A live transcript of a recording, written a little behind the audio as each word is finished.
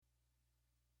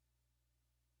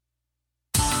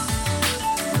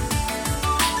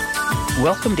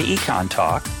Welcome to Econ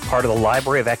Talk, part of the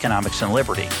Library of Economics and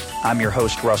Liberty. I'm your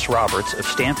host, Russ Roberts of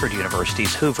Stanford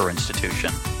University's Hoover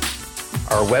Institution.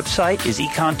 Our website is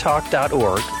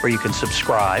econtalk.org, where you can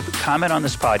subscribe, comment on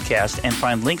this podcast, and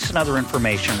find links and other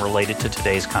information related to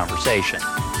today's conversation.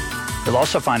 You'll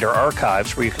also find our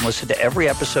archives where you can listen to every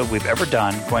episode we've ever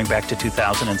done going back to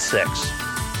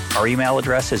 2006. Our email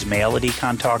address is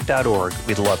mail@econtalk.org.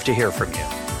 We'd love to hear from you.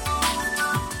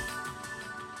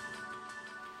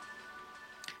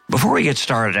 Before we get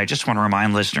started, I just want to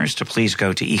remind listeners to please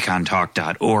go to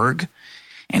econtalk.org.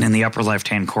 And in the upper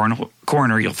left-hand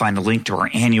corner, you'll find a link to our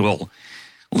annual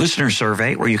listener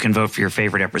survey where you can vote for your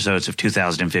favorite episodes of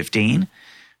 2015.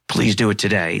 Please do it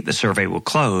today. The survey will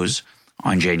close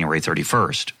on January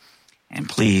 31st. And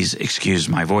please excuse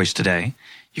my voice today.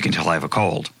 You can tell I have a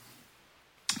cold.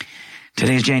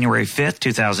 Today is January 5th,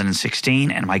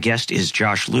 2016, and my guest is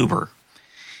Josh Luber.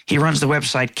 He runs the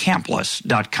website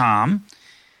Campless.com,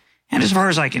 and as far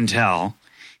as I can tell,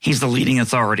 he's the leading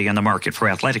authority on the market for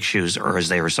athletic shoes, or as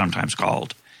they are sometimes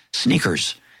called,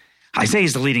 sneakers. I say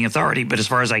he's the leading authority, but as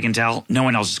far as I can tell, no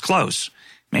one else is close.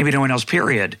 Maybe no one else,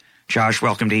 period. Josh,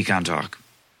 welcome to Econ Talk.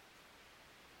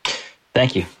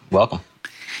 Thank you. Welcome.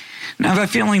 Now, I have a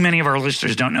feeling many of our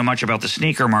listeners don't know much about the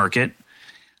sneaker market.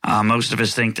 Most of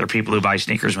us think they're people who buy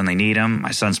sneakers when they need them.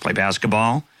 My sons play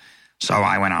basketball, so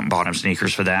I went out and bought him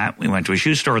sneakers for that. We went to a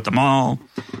shoe store at the mall.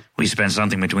 We spent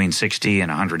something between $60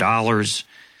 and $100.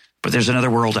 But there's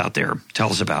another world out there. Tell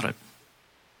us about it.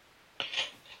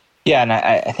 Yeah, and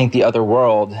I think the other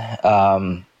world,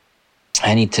 I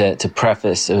need to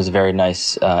preface, it was a very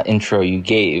nice intro you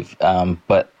gave,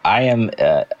 but I am,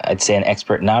 I'd say, an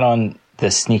expert not on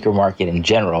the sneaker market in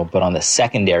general, but on the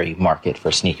secondary market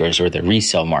for sneakers, or the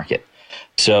resale market.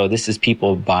 So this is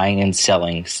people buying and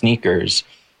selling sneakers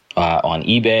on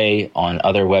eBay, on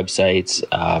other websites,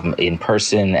 in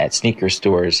person at sneaker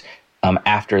stores,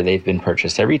 after they've been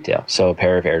purchased at retail. So a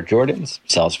pair of Air Jordans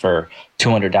sells for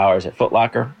 $200 at Foot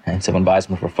Locker, and someone buys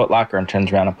them for Foot Locker and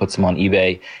turns around and puts them on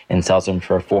eBay and sells them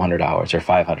for $400 or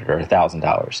 $500 or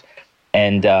 $1,000.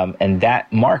 And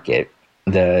that market,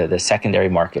 the secondary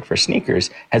market for sneakers,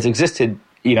 has existed,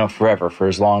 forever, for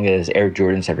as long as Air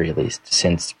Jordans have released,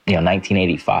 since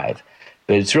 1985.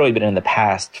 But it's really been in the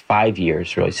past 5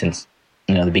 years, really since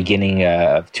the beginning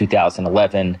of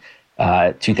 2011,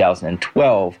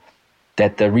 2012,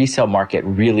 that the resale market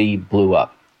really blew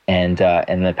up. And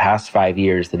in the past 5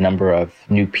 years, the number of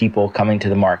new people coming to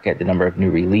the market, the number of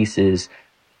new releases,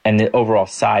 and the overall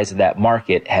size of that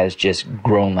market has just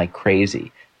grown like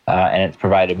crazy. And it's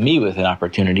provided me with an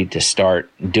opportunity to start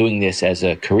doing this as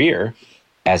a career,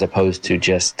 as opposed to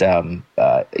just as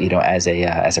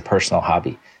a personal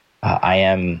hobby. I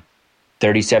am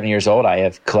 37 years old. I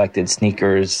have collected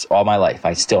sneakers all my life.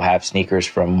 I still have sneakers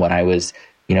from when I was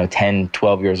 10,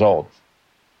 12 years old.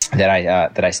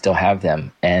 That I still have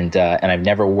them, and I've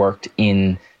never worked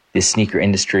in the sneaker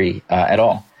industry at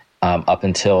all up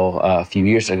until a few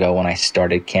years ago, when I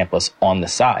started Campless on the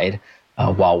side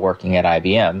while working at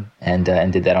IBM, and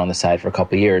did that on the side for a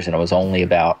couple of years. And it was only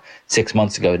about 6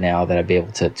 months ago now that I'd be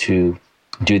able to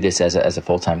do this as a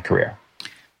full-time career.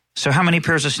 So how many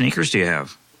pairs of sneakers do you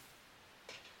have?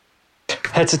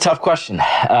 That's a tough question.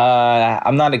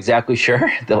 I'm not exactly sure.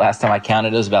 The last time I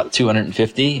counted, it was about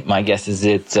 250. My guess is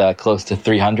it's close to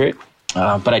 300.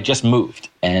 But I just moved,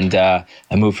 and I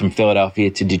moved from Philadelphia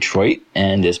to Detroit.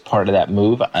 And as part of that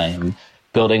move, I am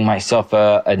building myself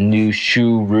a new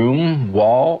shoe room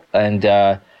wall. And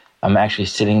I'm actually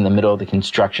sitting in the middle of the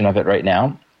construction of it right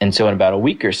now. And so in about a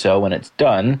week or so, when it's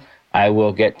done, I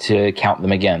will get to count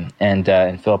them again and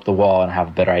fill up the wall and have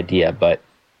a better idea. But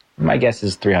my guess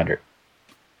is 300.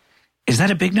 Is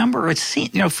that a big number? It's,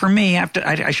 for me,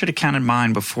 I should have counted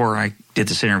mine before I did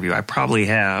this interview. I probably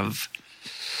have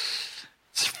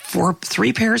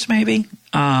 3 pairs, maybe.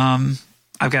 I've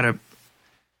got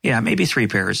maybe 3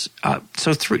 pairs.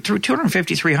 So through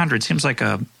 250, 300 seems like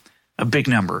a big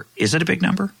number. Is it a big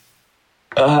number?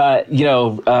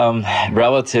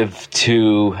 Relative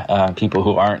to people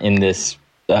who aren't in this,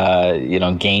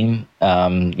 game,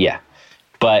 yeah.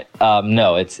 But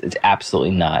no, it's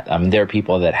absolutely not. There are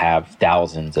people that have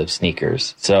thousands of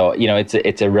sneakers, so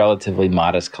it's a relatively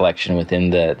modest collection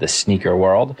within the sneaker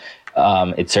world.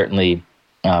 It's certainly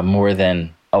more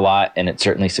than a lot, and it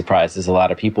certainly surprises a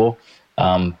lot of people.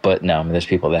 But no, there's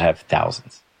people that have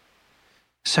thousands.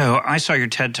 So I saw your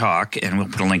TED Talk, and we'll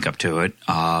put a link up to it.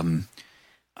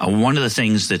 One of the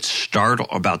things that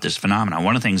about this phenomenon,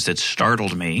 one of the things that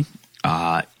startled me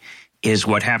is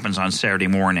what happens on Saturday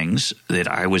mornings that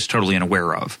I was totally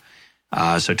unaware of.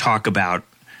 So talk about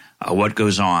what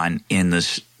goes on in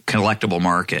this collectible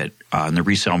market and the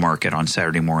resale market on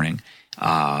Saturday morning,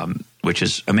 which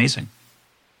is amazing.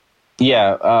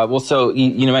 Yeah. Well, so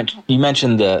you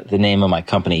mentioned the name of my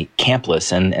company,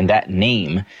 Campless, and that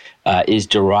name is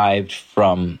derived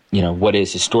from, what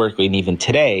is historically and even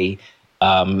today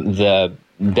the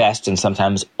best and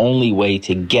sometimes only way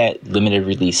to get limited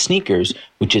release sneakers,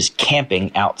 which is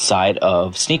camping outside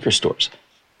of sneaker stores.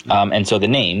 And so the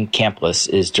name Campless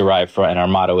is derived from, and our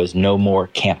motto is no more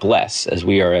camp less, as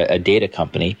we are a data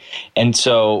company. And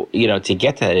so, to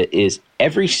get to that is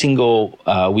every single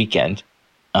weekend,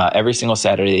 every single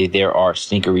Saturday, there are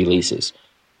sneaker releases.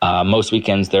 Most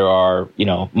weekends there are,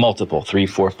 multiple 3,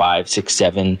 4, 5, 6,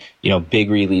 7,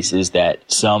 big releases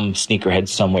that some sneakerheads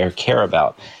somewhere care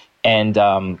about. And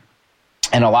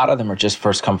a lot of them are just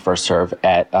first come, first serve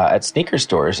at sneaker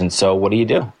stores. And so what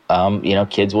do?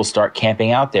 Kids will start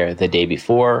camping out there the day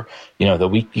before, the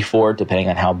week before, depending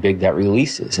on how big that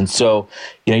release is. And so,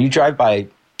 you drive by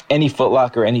any Foot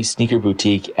Locker, any sneaker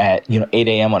boutique at, 8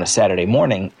 a.m. on a Saturday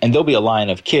morning, and there'll be a line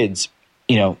of kids,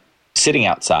 sitting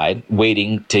outside,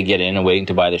 waiting to get in and waiting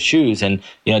to buy the shoes. And,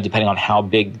 depending on how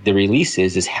big the release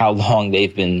is how long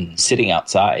they've been sitting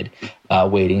outside,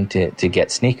 waiting to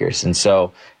get sneakers. And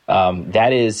so,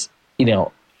 that is,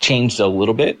 changed a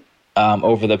little bit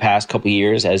over the past couple of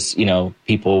years as,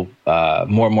 people,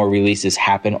 more and more releases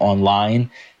happen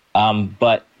online.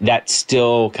 But that's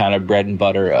still kind of bread and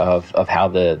butter of how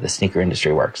the sneaker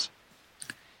industry works.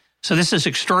 So this is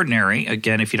extraordinary.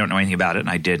 Again, if you don't know anything about it, and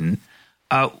I didn't,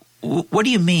 what do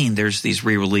you mean there's these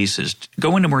re-releases?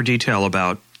 Go into more detail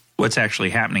about what's actually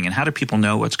happening and how do people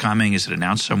know what's coming? Is it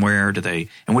announced somewhere? And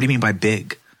what do you mean by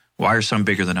big? Why are some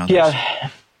bigger than others? Yeah.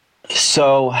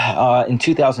 So in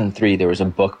 2003, there was a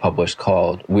book published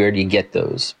called "Where Do You Get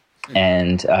Those?"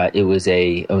 And it was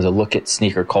a look at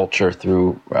sneaker culture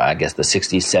through, I guess, the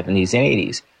 60s, 70s, and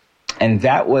 80s. And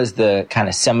that was the kind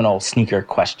of seminal sneaker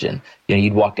question.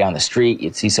 You'd walk down the street,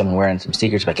 you'd see someone wearing some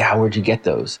sneakers, like, where'd you get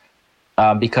those?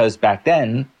 Because back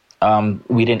then,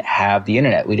 we didn't have the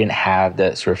internet. We didn't have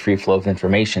the sort of free flow of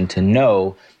information to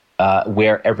know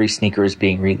where every sneaker is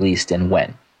being released and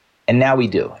when. And now we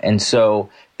do. And so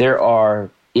there are,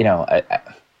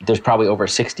 there's probably over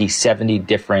 60, 70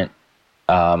 different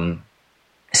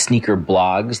sneaker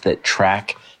blogs that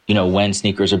track, when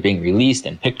sneakers are being released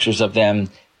and pictures of them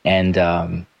and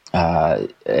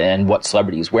what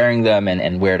celebrities wearing them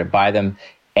and where to buy them.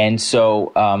 And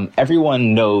so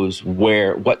everyone knows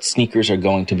what sneakers are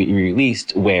going to be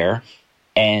released where,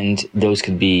 and those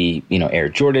could be, Air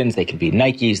Jordans, they could be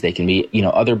Nikes, they can be,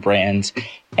 other brands,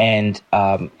 and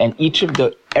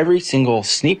every single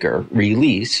sneaker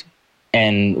release.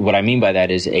 And what I mean by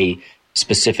that is a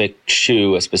specific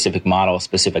shoe, a specific model, a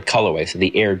specific colorway. So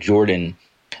the Air Jordan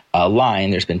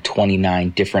line, there's been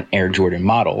 29 different Air Jordan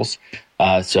models.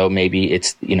 So maybe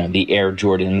it's, the Air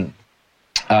Jordan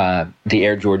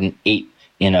 8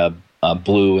 in a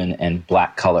blue and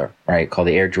black color, right? Called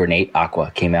the Air Jordan 8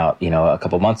 Aqua, came out, a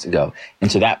couple months ago.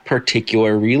 And so that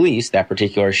particular release, that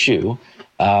particular shoe,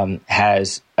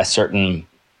 has a certain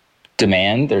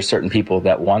demand. There's certain people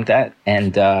that want that.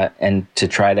 And to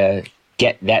try to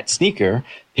get that sneaker,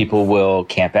 people will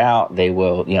camp out. They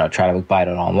will, try to buy it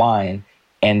online.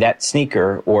 And that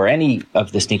sneaker, or any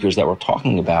of the sneakers that we're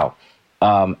talking about,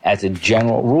 as a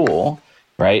general rule,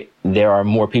 right, there are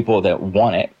more people that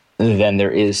want it than there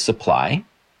is supply.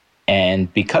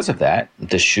 And because of that,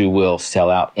 the shoe will sell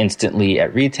out instantly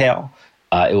at retail.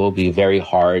 It will be very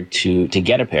hard to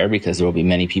get a pair because there will be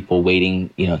many people waiting,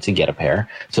 to get a pair.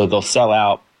 So they'll sell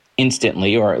out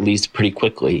instantly, or at least pretty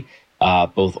quickly,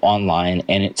 both online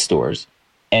and at stores.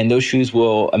 And those shoes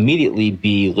will immediately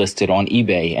be listed on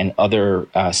eBay and other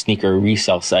sneaker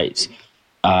resale sites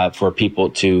for people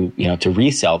to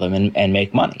resell them and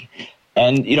make money.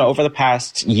 And, over the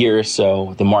past year or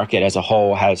so, the market as a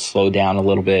whole has slowed down a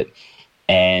little bit.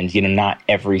 And, not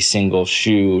every single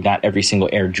shoe, not every single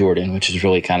Air Jordan, which is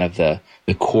really kind of the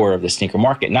core of the sneaker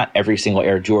market, not every single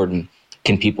Air Jordan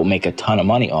can people make a ton of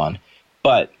money on.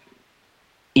 But,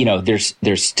 there's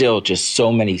still just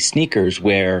so many sneakers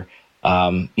where,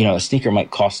 a sneaker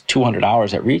might cost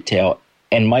 $200 at retail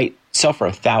and might sell for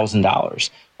 $1,000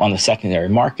 on the secondary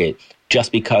market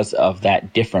just because of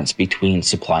that difference between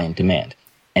supply and demand.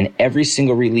 And every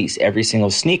single release, every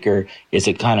single sneaker is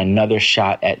a kind of another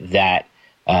shot at that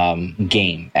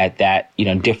game, at that,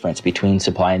 difference between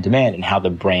supply and demand, and how the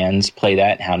brands play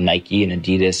that, how Nike and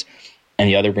Adidas and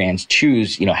the other brands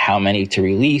choose, how many to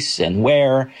release and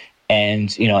where,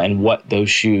 and, and what those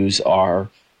shoes are,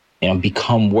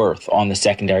 become worth on the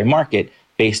secondary market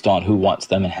based on who wants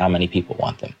them and how many people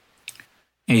want them.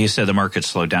 You said the market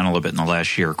slowed down a little bit in the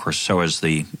last year. Of course, so has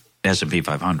the S&P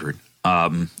 500.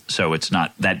 So it's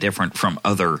not that different from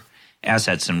other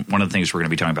assets. And one of the things we're going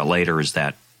to be talking about later is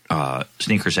that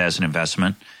sneakers as an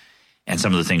investment, and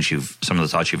some of the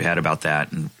thoughts you've had about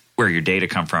that and where your data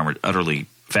come from are utterly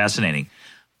fascinating.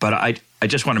 But I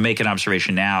just want to make an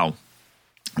observation now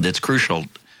that's crucial,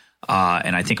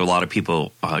 and I think a lot of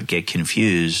people get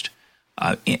confused.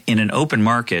 In an open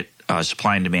market,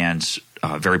 supply and demand's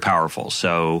very powerful.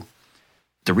 So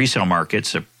the resale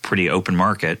market's a pretty open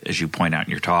market, as you point out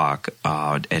in your talk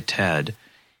at TED.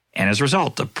 And as a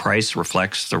result, the price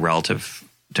reflects the relative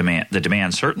demand, the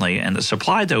demand certainly, and the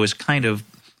supply, though, is kind of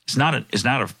is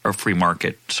not a free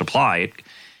market supply.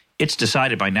 It's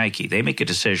decided by Nike. They make a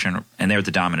decision, and they're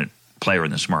the dominant player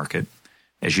in this market,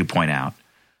 as you point out.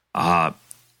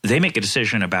 They make a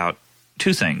decision about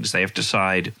two things. They have to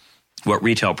decide what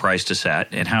retail price to set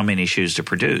and how many shoes to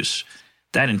produce.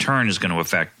 That, in turn, is going to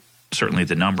affect, certainly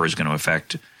the number is going to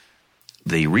affect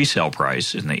the resale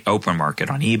price in the open market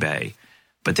on eBay.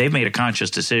 But they've made a conscious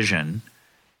decision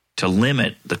to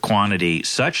limit the quantity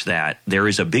such that there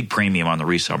is a big premium on the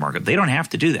resale market. They don't have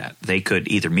to do that. They could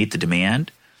either meet the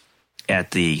demand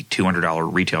at the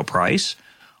 $200 retail price,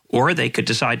 or they could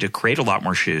decide to create a lot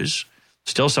more shoes,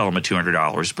 still sell them at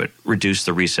 $200, but reduce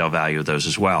the resale value of those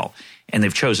as well. And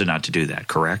they've chosen not to do that,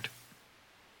 correct?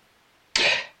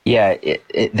 Yeah,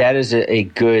 that is a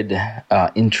good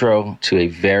intro to a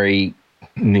very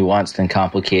nuanced and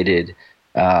complicated,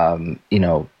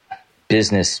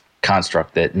 business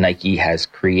construct that Nike has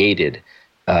created,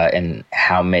 and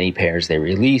how many pairs they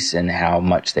release and how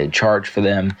much they charge for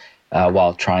them,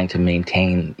 while trying to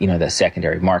maintain, the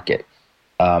secondary market.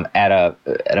 At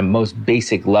a most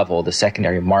basic level, the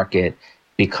secondary market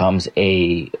becomes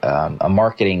a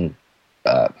marketing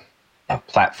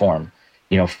platform,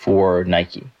 for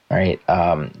Nike, right?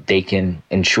 They can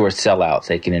ensure sellouts.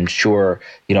 They can ensure,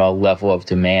 a level of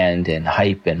demand and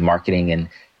hype and marketing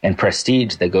and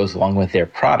prestige that goes along with their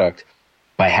product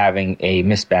by having a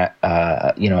mismatch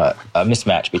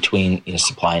between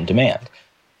supply and demand.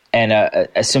 And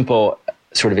a simple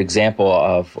sort of example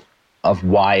of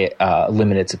why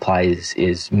limited supply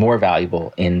is more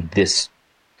valuable in this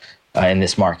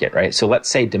market, right? So let's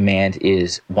say demand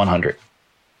is 100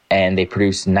 and they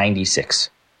produce 96.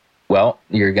 Well,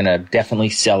 you're going to definitely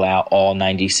sell out all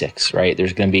 96, right?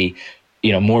 There's going to be,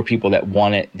 more people that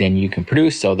want it than you can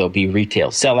produce. So there'll be retail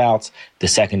sellouts. The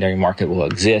secondary market will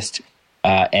exist.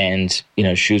 And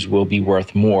shoes will be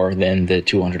worth more than the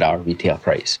 $200 retail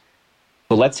price.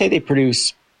 But let's say they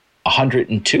produce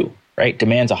 102, right?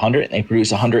 Demand's 100 and they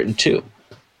produce 102.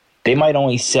 They might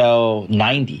only sell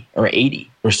 90 or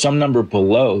 80 or some number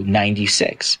below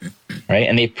 96, right?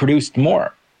 And they've produced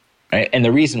more, right? And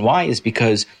the reason why is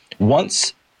because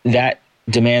once that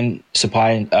demand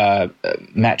supply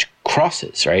match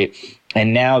crosses, right?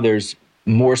 And now there's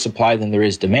more supply than there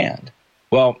is demand.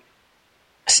 Well,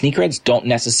 sneakerheads don't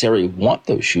necessarily want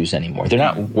those shoes anymore. They're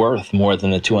not worth more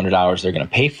than the $200 they're going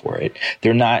to pay for it.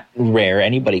 They're not rare.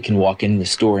 Anybody can walk in the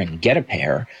store and get a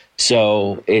pair.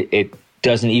 So it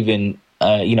doesn't even,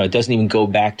 it doesn't even go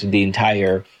back to the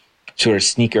entire sort of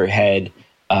sneakerhead,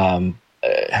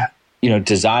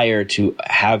 desire to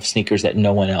have sneakers that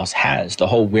no one else has. The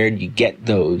whole where do you get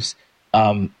those,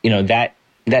 that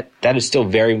is still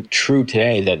very true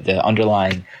today, that the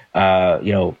underlying,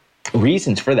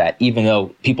 reasons for that, even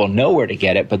though people know where to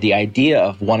get it. But the idea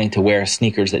of wanting to wear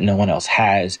sneakers that no one else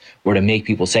has, or to make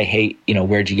people say, hey,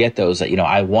 where'd you get those? That,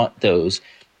 I want those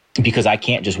because I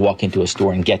can't just walk into a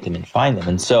store and get them and find them.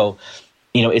 And so,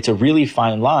 it's a really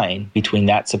fine line between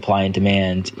that supply and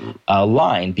demand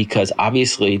line, because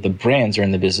obviously the brands are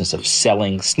in the business of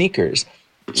selling sneakers.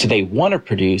 So they want to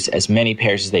produce as many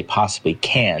pairs as they possibly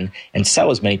can and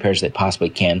sell as many pairs as they possibly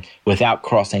can without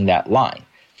crossing that line.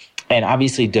 And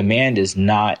obviously demand is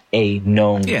not a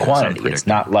known quantity. It's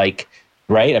not like,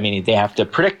 right? I mean, they have to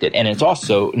predict it. And it's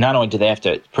also, not only do they have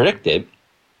to predict it,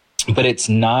 but it's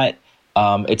not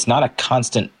a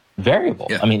constant variable.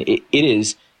 Yeah. I mean, it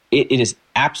is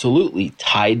absolutely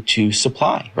tied to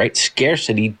supply, right?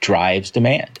 Scarcity drives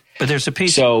demand. But there's a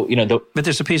piece. So, but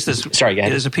there's a piece of this. Sorry, go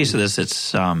ahead. There's a piece of this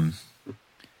that's that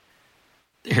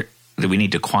we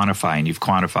need to quantify, and you've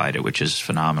quantified it, which is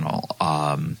phenomenal.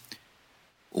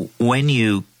 When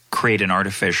you create an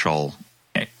artificial,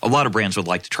 a lot of brands would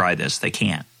like to try this. They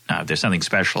can't. There's something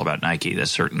special about Nike,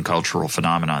 this certain cultural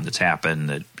phenomenon that's happened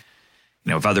that,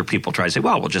 if other people try to say,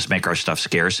 well, we'll just make our stuff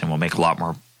scarce and we'll make a lot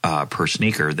more per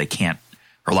sneaker, they can't,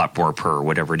 or a lot more per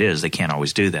whatever it is. They can't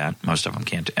always do that. Most of them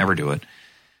can't ever do it.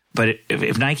 But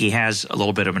if Nike has a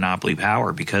little bit of monopoly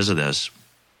power because of this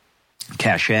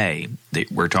cachet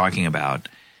that we're talking about,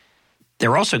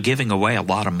 they're also giving away a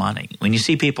lot of money. When you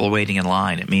see people waiting in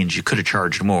line, it means you could have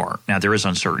charged more. Now, there is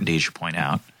uncertainty, as you point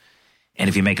out. And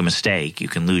if you make a mistake, you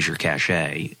can lose your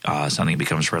cachet. Something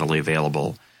becomes readily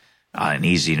available and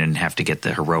easy. You didn't have to get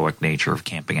the heroic nature of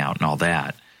camping out and all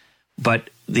that. But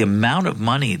the amount of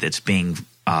money that's being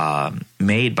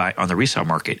made on the resale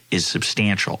market is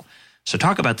substantial. So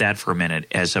talk about that for a minute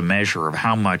as a measure of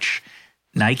how much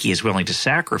Nike is willing to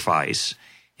sacrifice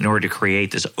in order to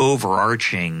create this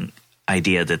overarching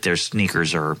idea that their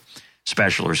sneakers are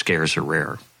special or scarce or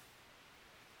rare.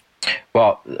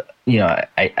 Well,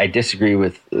 I disagree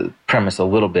with the premise a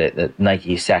little bit that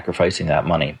Nike is sacrificing that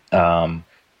money.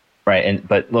 Right.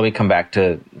 But let me come back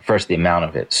to first the amount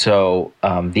of it. So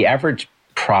the average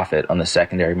profit on the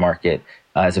secondary market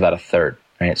is about a third.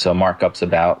 Right. So markup's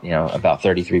about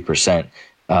 33%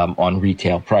 on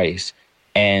retail price.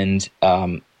 And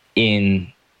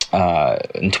in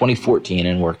 2014,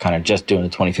 and we're kind of just doing the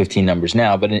 2015 numbers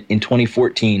now, but in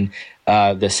 2014,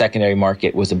 the secondary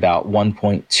market was about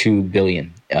 1.2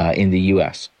 billion in the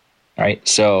U.S. Right.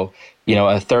 So,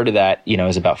 a third of that,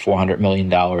 is about $400 million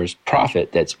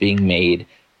profit that's being made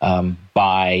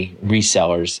by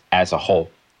resellers as a whole.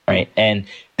 Right. And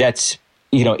that's,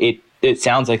 it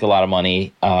sounds like a lot of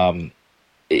money, but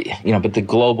the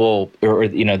global or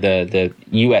the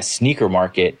U.S. sneaker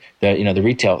market, the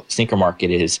retail sneaker market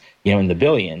is, in the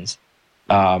billions.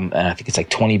 And I think it's like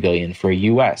 20 billion for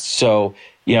U.S. So,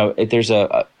 if there's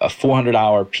a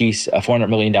 $400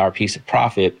 million piece of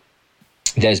profit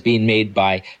that is being made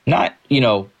by not,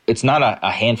 it's not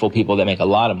a handful of people that make a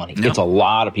lot of money. No. It's a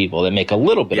lot of people that make a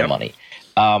little bit of money.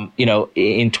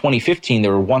 In 2015,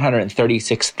 there were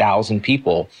 136,000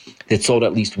 people that sold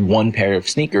at least one pair of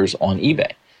sneakers on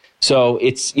eBay. So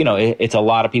it's, it's a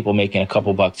lot of people making a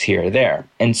couple bucks here or there.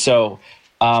 And so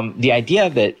the idea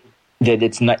that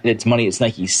it's money that's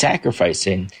Nike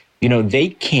sacrificing, they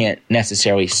can't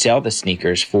necessarily sell the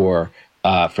sneakers for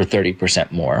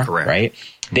 30% more. Correct. Right?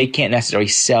 They can't necessarily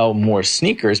sell more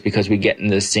sneakers because we get in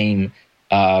the same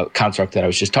construct that I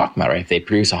was just talking about, right? If they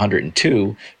produce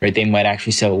 102, right, they might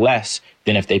actually sell less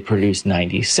than if they produce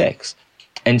 96.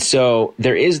 And so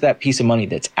there is that piece of money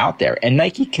that's out there, and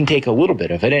Nike can take a little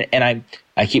bit of it. And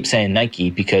I keep saying Nike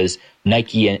because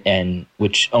Nike and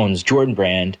which owns Jordan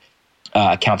Brand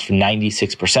accounts for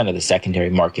 96% of the secondary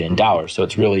market in dollars. So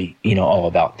it's really, all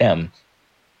about them.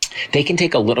 They can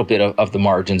take a little bit of the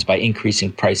margins by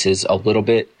increasing prices a little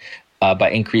bit, by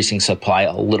increasing supply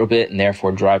a little bit, and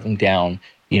therefore driving down,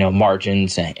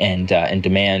 margins and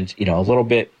demand, a little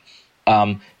bit.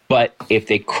 But if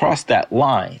they cross that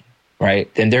line,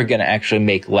 right, then they're going to actually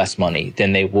make less money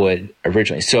than they would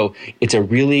originally. So it's a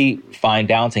really fine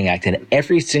balancing act. And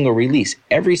every single release,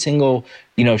 every single,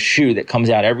 shoe that comes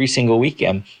out every single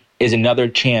weekend is another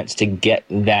chance to get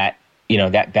that,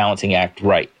 that balancing act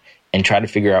right and try to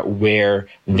figure out where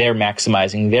they're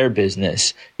maximizing their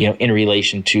business, in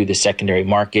relation to the secondary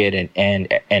market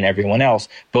and everyone else,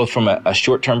 both from a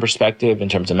short-term perspective in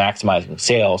terms of maximizing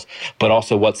sales, but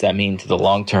also what's that mean to the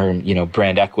long-term,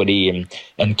 brand equity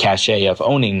and cachet of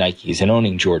owning Nikes and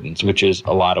owning Jordans, which is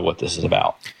a lot of what this is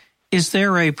about. Is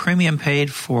there a premium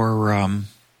paid for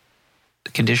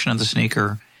the condition of the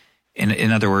sneaker?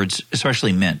 In other words,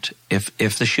 especially mint. If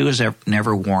the shoe is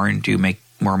never worn, do you make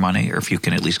more money, or if you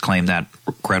can at least claim that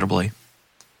credibly?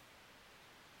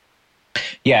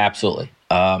 Yeah, absolutely.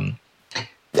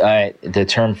 The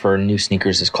term for new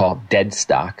sneakers is called dead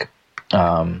stock.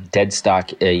 Dead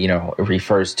stock,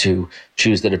 refers to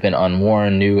shoes that have been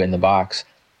unworn, new in the box.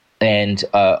 And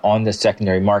on the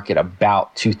secondary market,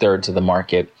 about 2/3 of the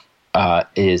market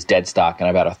is dead stock, and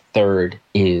about 1/3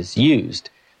 is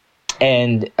used.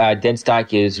 And dead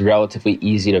stock is relatively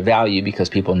easy to value because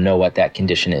people know what that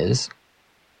condition is.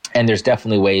 And there's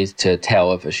definitely ways to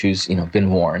tell if a shoe's, been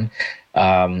worn,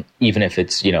 even if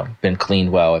it's, been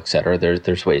cleaned well, et cetera.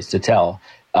 There's ways to tell.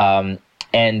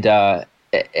 And that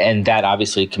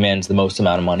obviously commands the most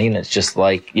amount of money. And it's just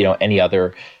like, any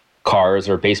other cars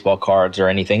or baseball cards or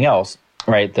anything else,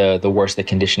 right? The worse the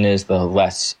condition is, the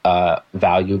less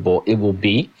valuable it will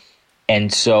be.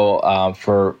 And so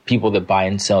for people that buy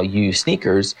and sell used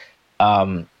sneakers,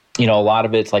 a lot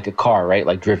of it's like a car, right?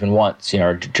 Like driven once,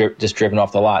 or just driven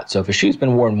off the lot. So if a shoe's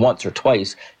been worn once or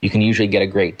twice, you can usually get a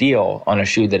great deal on a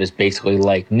shoe that is basically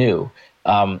like new.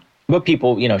 But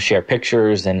people, share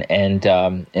pictures and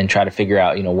try to figure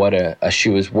out, what a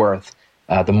shoe is worth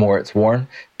the more it's worn,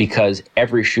 because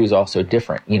every shoe is also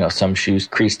different. Some shoes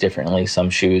crease differently, some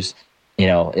shoes,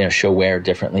 show wear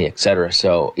differently, et cetera.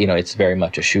 So, it's very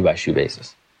much a shoe by shoe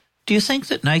basis. Do you think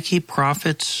that Nike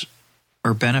profits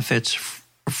or benefits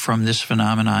from this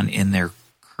phenomenon in their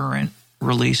current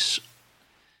release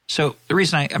So the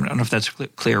reason I don't know if that's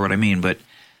clear what I mean, but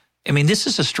I mean, this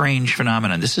is a strange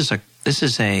phenomenon. This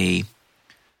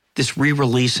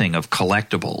re-releasing of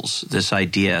collectibles, this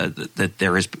idea that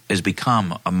there has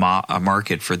become a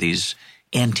market for these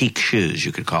antique shoes,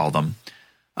 you could call them,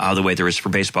 the way there is for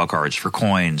baseball cards, for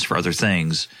coins, for other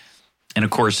things. And,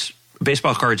 of course,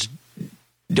 baseball cards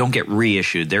don't get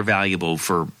reissued. They're valuable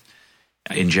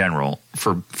in general,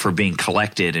 for being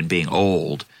collected and being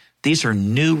old. These are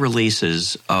new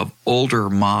releases of older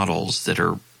models that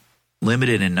are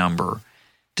limited in number.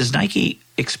 Does Nike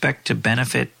expect to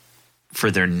benefit for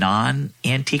their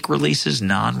non-antique releases,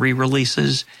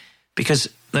 non-re-releases? Because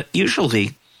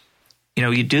usually,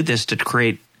 you do this to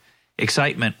create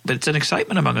excitement, but it's an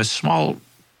excitement among a small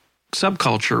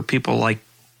subculture. People like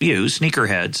you,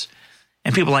 sneakerheads,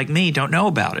 and people like me don't know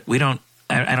about it.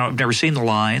 I've never seen the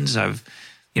lines. There's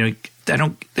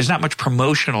not much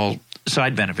promotional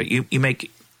side benefit. You make,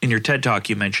 in your TED Talk,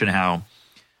 you mention how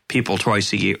people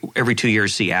every 2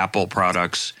 years see Apple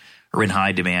products are in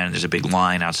high demand. There's a big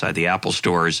line outside the Apple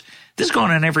stores. This is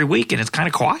going on every week, and it's kind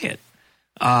of quiet.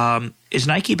 Is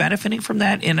Nike benefiting from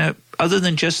that other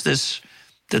than just this,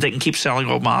 that they can keep selling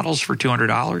old models for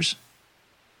 $200?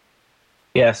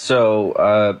 Yeah,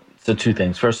 so two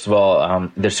things. First of all,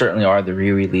 there certainly are the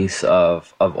re-release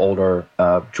of older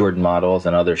Jordan models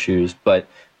and other shoes, but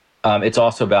it's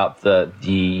also about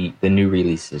the new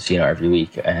releases, every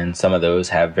week, and some of those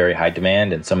have very high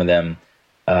demand, and some of them,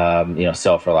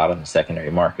 sell for a lot on the secondary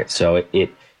market. So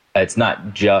it's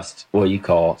not just what you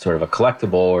call sort of a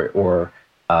collectible or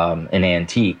an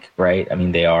antique, right? I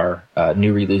mean, they are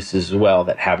new releases as well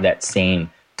that have that same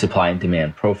supply and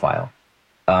demand profile.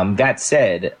 That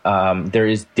said, there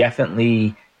is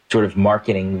definitely sort of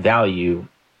marketing value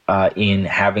in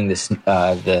having this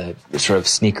the sort of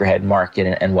sneakerhead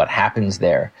market and what happens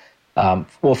there.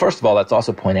 Well, first of all, let's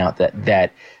also point out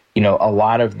that a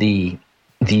lot of these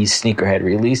sneakerhead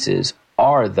releases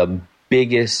are the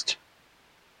biggest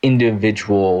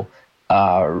individual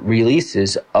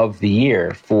releases of the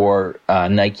year for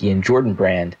Nike and Jordan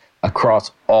brand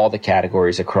across all the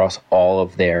categories, across all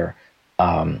of their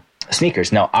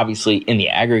sneakers. Now, obviously, in the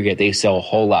aggregate, they sell a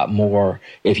whole lot more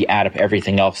if you add up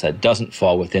everything else that doesn't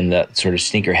fall within the sort of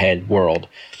sneakerhead world.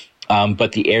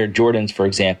 But the Air Jordans, for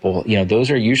example,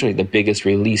 those are usually the biggest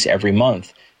release every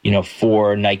month,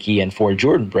 for Nike and for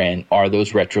Jordan brand are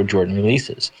those retro Jordan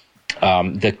releases.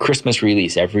 The Christmas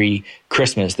release, every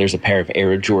Christmas, there's a pair of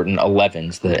Air Jordan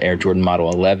 11s, the Air Jordan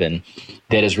Model 11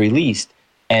 that is released.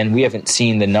 And we haven't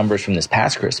seen the numbers from this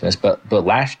past Christmas, but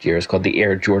last year, it's called the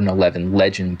Air Jordan 11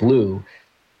 Legend Blue,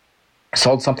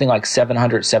 sold something like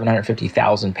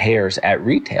 750,000 pairs at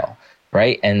retail,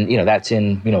 right? And, that's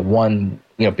in,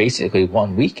 basically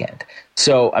one weekend.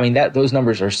 So, I mean, those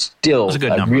numbers are still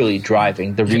really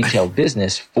driving the retail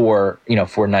business for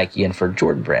Nike and for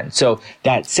Jordan brand. So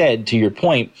that said, to your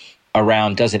point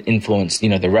around, does it influence,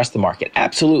 the rest of the market?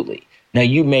 Absolutely. Now,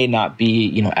 you may not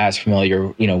be, as familiar,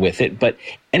 with it, but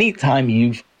anytime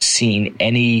you've seen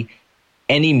any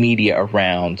media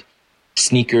around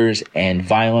sneakers and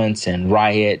violence and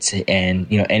riots and,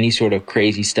 any sort of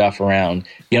crazy stuff around,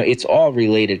 it's all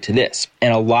related to this.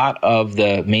 And a lot of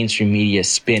the mainstream media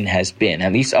spin has been,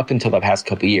 at least up until the past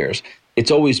couple of years, it's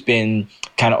always been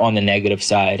kind of on the negative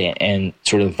side and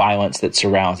sort of violence that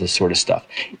surrounds this sort of stuff.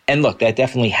 And look, that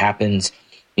definitely happens.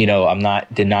 I'm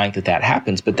not denying that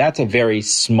happens, but that's a very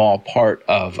small part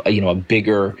of, a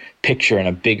bigger picture and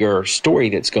a bigger story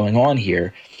that's going on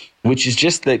here, which is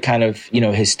just the kind of,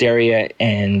 hysteria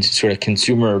and sort of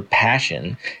consumer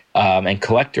passion and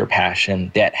collector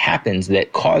passion that happens,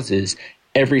 that causes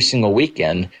every single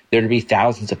weekend there to be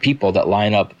thousands of people that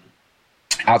line up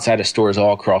outside of stores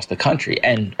all across the country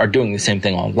and are doing the same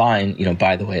thing online,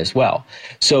 by the way, as well.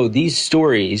 So these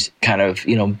stories kind of,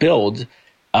 build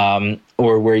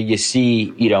or where you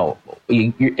see,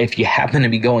 if you happen to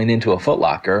be going into a Foot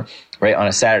Locker, right, on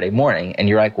a Saturday morning, and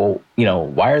you're like, well,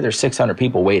 why are there 600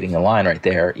 people waiting in line right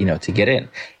there, to get in?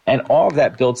 And all of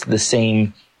that builds the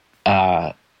same,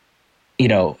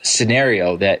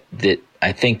 scenario that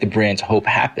I think the brands hope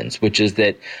happens, which is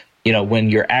that,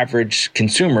 when your average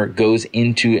consumer goes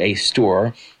into a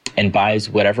store and buys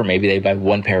whatever, maybe they buy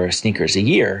one pair of sneakers a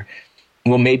year,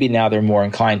 well, maybe now they're more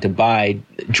inclined to buy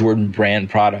Jordan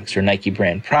brand products or Nike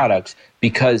brand products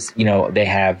because, they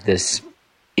have this,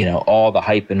 all the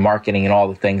hype and marketing and all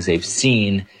the things they've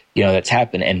seen, that's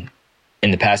happened. And in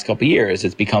the past couple of years,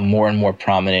 it's become more and more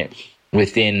prominent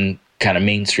within kind of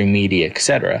mainstream media, et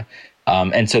cetera.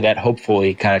 And so that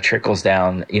hopefully kind of trickles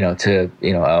down, to,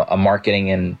 a marketing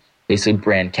and basically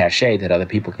brand cachet that other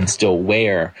people can still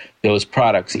wear those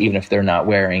products, even if they're not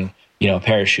wearing a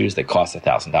pair of shoes that cost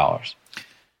 $1,000.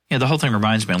 Yeah, the whole thing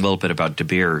reminds me a little bit about De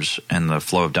Beers and the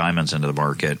flow of diamonds into the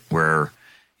market, where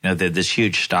there's this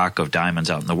huge stock of diamonds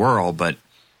out in the world, but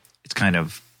it's kind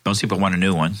of, most people want a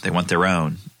new one. They want their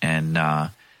own, and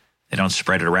they don't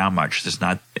spread it around much. There's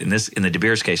not in the De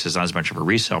Beers case, there's not as much of a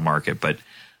resale market, but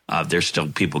there's still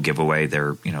people give away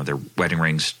their wedding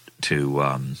rings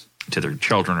to their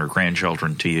children or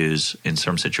grandchildren to use in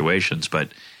some situations. But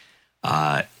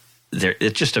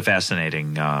it's just a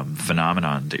fascinating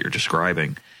phenomenon that you're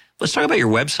describing. Let's talk about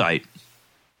your website.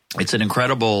 It's an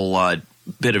incredible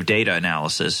bit of data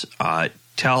analysis.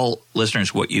 Tell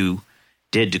listeners what you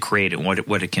did to create it and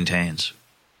what it contains.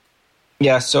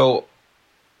 Yeah, so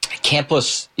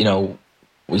Campus,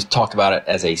 we talk about it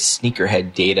as a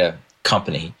sneakerhead data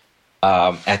company.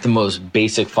 At the most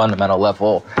basic fundamental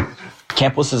level,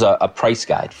 Campus is a price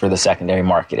guide for the secondary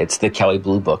market. It's the Kelley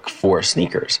Blue Book for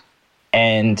sneakers.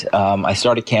 And I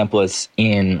started Campus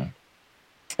in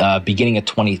beginning of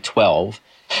 2012.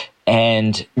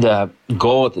 And the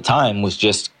goal at the time was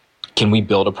just, can we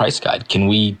build a price guide? Can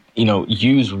we,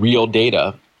 use real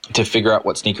data to figure out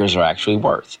what sneakers are actually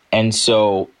worth? And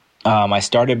so I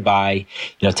started by,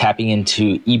 tapping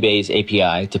into eBay's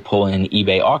API to pull in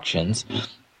eBay auctions,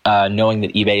 knowing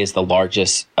that eBay is the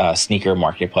largest sneaker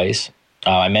marketplace.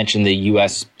 I mentioned the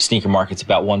U.S. sneaker market's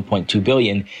about 1.2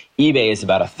 billion. eBay is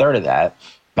about a third of that,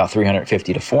 about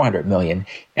 350 to 400 million,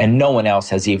 and no one else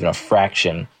has even a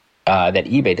fraction that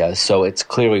eBay does. So it's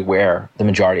clearly where the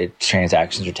majority of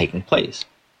transactions are taking place.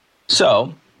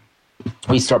 So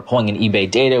we start pulling in eBay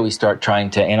data. We start trying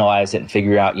to analyze it and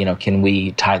figure out, can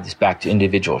we tie this back to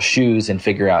individual shoes and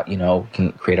figure out,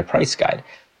 can create a price guide.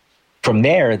 From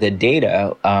there, the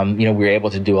data, we were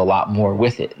able to do a lot more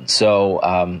with it.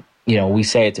 So, we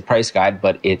say it's a price guide,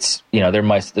 but it's,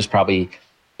 there's probably,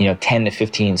 10 to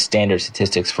 15 standard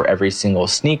statistics for every single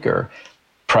sneaker,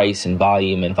 price and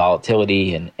volume and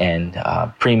volatility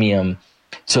and premium.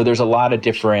 So there's a lot of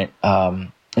different,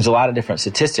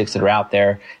 statistics that are out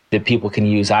there that people can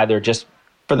use either just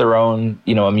for their own,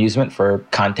 amusement, for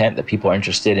content that people are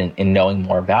interested in knowing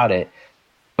more about it.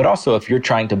 But also if you're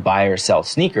trying to buy or sell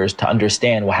sneakers, to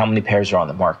understand, well, how many pairs are on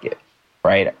the market,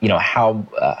 right?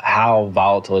 How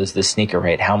volatile is this sneaker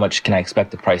rate? How much can I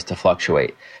expect the price to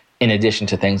fluctuate? In addition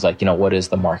to things like, what is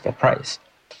the market price?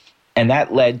 And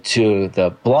that led to the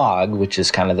blog, which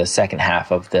is kind of the second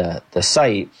half of the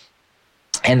site.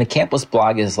 And the Campus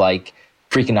blog is like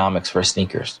Freakonomics for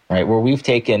sneakers, right? Where we've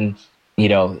taken,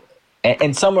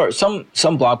 and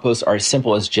some blog posts are as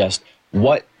simple as just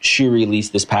what shoe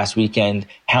released this past weekend,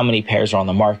 how many pairs are on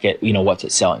the market, what's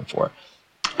it selling for.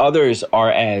 Others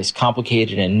are as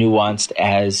complicated and nuanced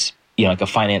as, like a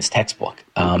finance textbook.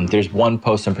 There's one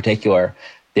post in particular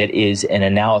that is an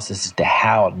analysis as to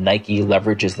how Nike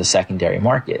leverages the secondary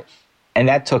market. And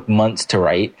that took months to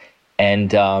write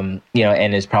and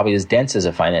is probably as dense as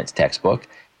a finance textbook,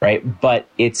 right? But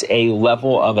it's a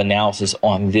level of analysis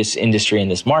on this industry and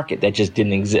this market that just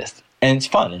didn't exist. And it's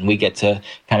fun. And we get to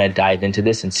kind of dive into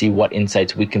this and see what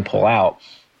insights we can pull out,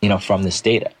 from this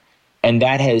data. And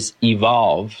that has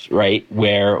evolved, right,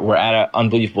 where we're at an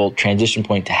unbelievable transition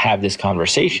point to have this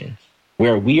conversation,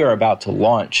 where we are about to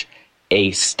launch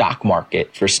a stock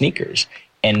market for sneakers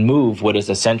and move what is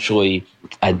essentially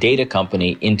a data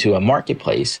company into a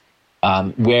marketplace,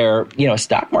 where, a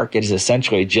stock market is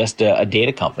essentially just a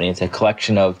data company. It's a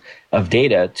collection of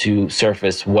data to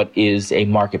surface what is a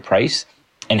market price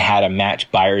and how to match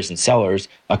buyers and sellers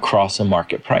across a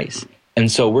market price.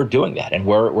 And so we're doing that, and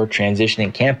we're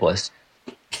transitioning Campus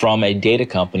from a data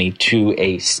company to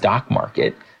a stock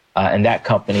market. And that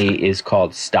company is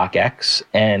called StockX,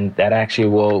 and that actually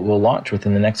will launch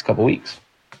within the next couple of weeks.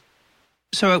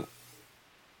 So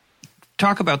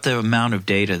talk about the amount of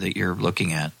data that you're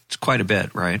looking at. It's quite a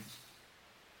bit, right?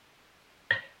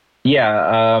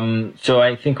 Yeah. So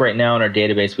I think right now in our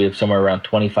database, we have somewhere around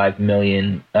 25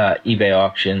 million eBay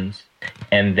auctions.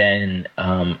 And then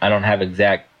I don't have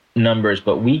exact numbers,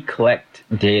 but we collect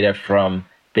data from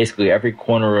basically every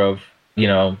corner of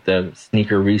the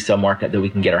sneaker resale market that we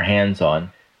can get our hands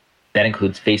on. That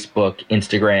includes Facebook,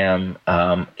 Instagram,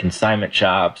 consignment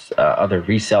shops, other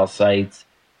resale sites.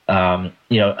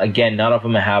 Again, none of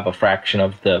them have a fraction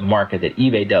of the market that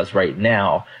eBay does right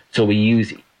now. So we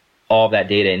use all that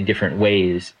data in different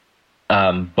ways.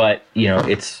 But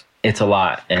it's a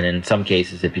lot. And in some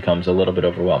cases, it becomes a little bit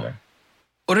overwhelming.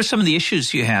 What are some of the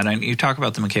issues you had? And you talk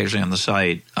about them occasionally on the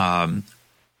site.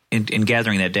 In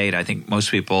gathering that data, I think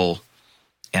most people,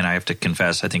 and I have to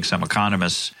confess, I think some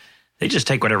economists, they just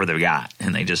take whatever they got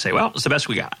and they just say, well, it's the best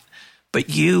we got. But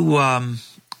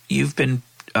you've been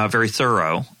very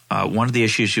thorough. One of the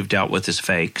issues you've dealt with is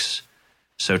fakes.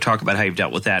 So talk about how you've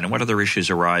dealt with that and what other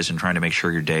issues arise in trying to make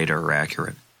sure your data are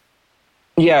accurate.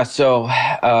 Yeah, so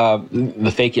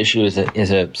the fake issue is a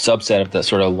subset of the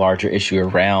sort of larger issue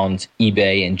around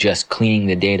eBay and just cleaning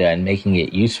the data and making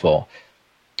it useful.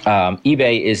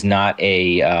 eBay is not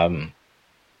an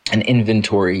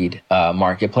inventoried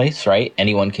marketplace, right?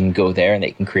 Anyone can go there and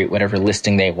they can create whatever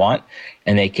listing they want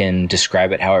and they can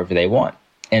describe it however they want.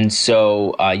 And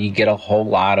so you get a whole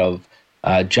lot of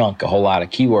junk, a whole lot of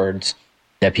keywords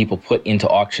that people put into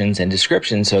auctions and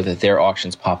descriptions so that their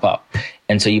auctions pop up.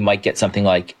 And so you might get something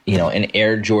like, an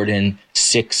Air Jordan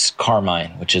 6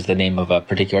 Carmine, which is the name of a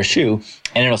particular shoe.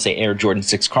 And it'll say Air Jordan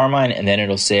 6 Carmine, and then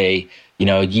it'll say,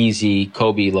 Yeezy,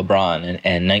 Kobe, LeBron,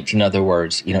 and 19 other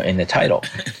words, in the title.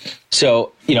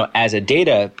 So, as a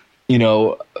data,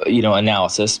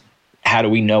 analysis, how do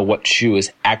we know what shoe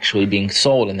is actually being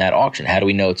sold in that auction? How do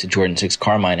we know it's a Jordan 6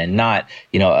 Carmine and not,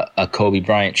 a Kobe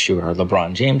Bryant shoe or a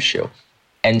LeBron James shoe?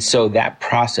 And so that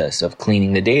process of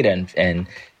cleaning the data and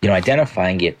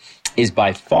identifying it is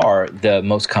by far the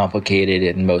most complicated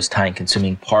and most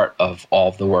time-consuming part of all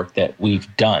of the work that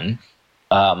we've done.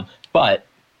 But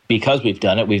because we've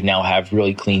done it, we now have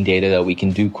really clean data that we can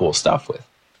do cool stuff with.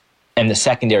 And the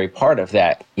secondary part of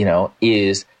that,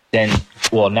 is then,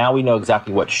 now we know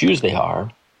exactly what shoes they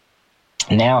are.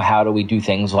 Now, how do we do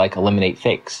things like eliminate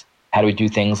fakes? How do we do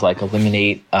things like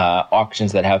eliminate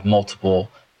auctions that have multiple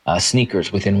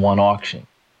sneakers within one auction?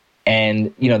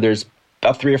 And, there's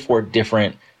about 3 or 4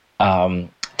 different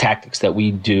tactics that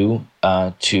we do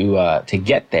to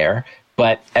get there.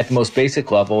 But at the most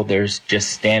basic level, there's just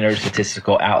standard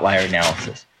statistical outlier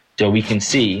analysis. So we can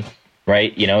see,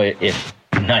 right, if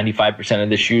 95% of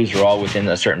the shoes are all within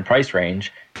a certain price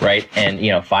range, right, and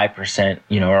 5%,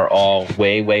 are all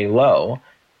way, way low,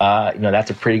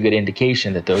 that's a pretty good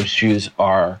indication that those shoes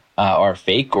are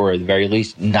fake, or at the very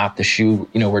least not the shoe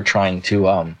we're trying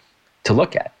to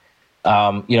look at.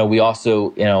 We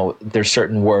also, there's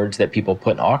certain words that people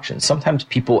put in auctions. Sometimes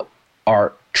people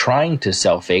are trying to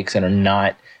sell fakes and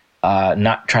are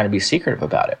not trying to be secretive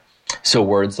about it. So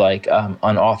words like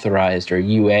unauthorized or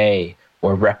UA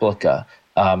or replica,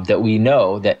 that we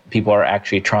know that people are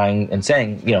actually trying and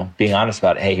saying, being honest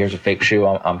about it. Hey, here's a fake shoe.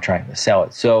 I'm trying to sell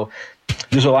it. So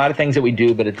there's a lot of things that we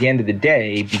do, but at the end of the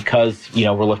day, because,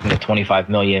 we're looking at 25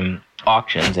 million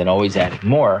auctions and always adding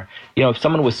more, if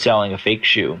someone was selling a fake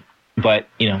shoe, but,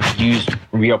 used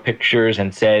real pictures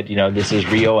and said, this is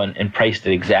real and priced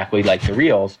it exactly like the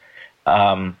reals,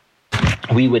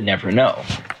 we would never know.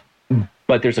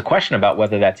 But there's a question about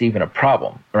whether that's even a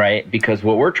problem, right? Because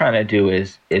what we're trying to do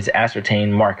is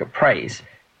ascertain market price.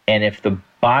 And if the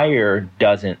buyer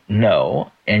doesn't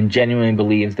know and genuinely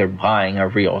believes they're buying a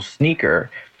real sneaker,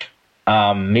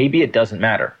 maybe it doesn't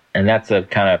matter. And that's a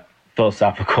kind of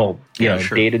philosophical, sure,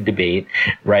 data debate,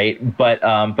 right? But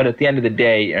at the end of the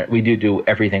day, we do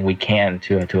everything we can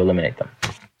to eliminate them.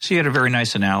 So you had a very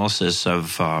nice analysis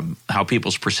of how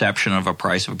people's perception of a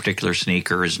price of a particular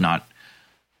sneaker is not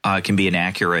can be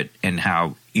inaccurate, and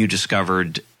how you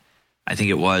discovered, I think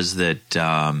it was that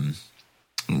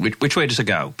which way does it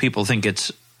go? People think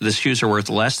the shoes are worth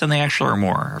less than they actually are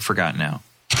more. I forgot now.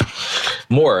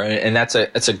 More, and that's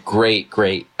a great.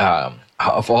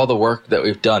 Of all the work that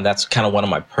we've done, that's kind of one of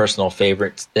my personal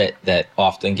favorites that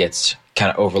often gets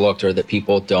kind of overlooked or that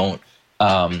people don't.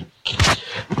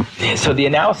 So the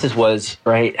analysis was,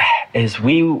 right, is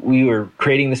we were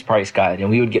creating this price guide, and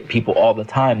we would get people all the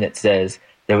time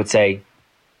they would say,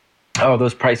 oh,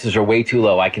 those prices are way too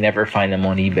low. I can never find them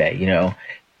on eBay,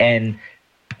 And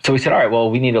so we said, all right,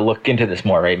 well, we need to look into this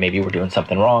more, right? Maybe we're doing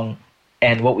something wrong.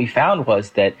 And what we found was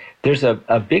that there's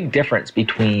a big difference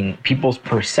between people's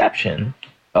perception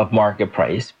of market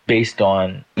price based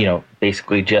on,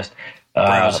 basically just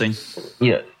browsing,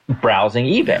 browsing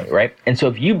eBay, right? And so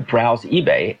if you browse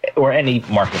eBay or any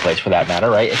marketplace for that matter,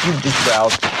 right? If you just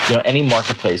browse, any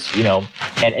marketplace,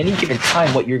 at any given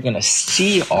time, what you're going to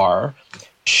see are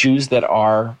shoes that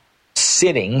are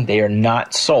sitting. They are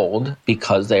not sold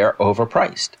because they are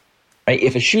overpriced, right?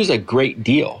 If a shoe's a great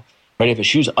deal, right? If a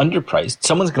shoe's underpriced,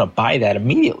 someone's going to buy that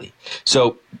immediately.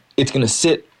 So it's going to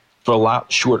sit for a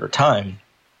lot shorter time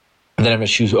than if a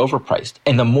shoe's overpriced.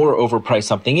 And the more overpriced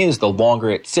something is, the longer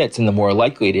it sits and the more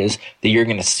likely it is that you're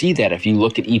going to see that if you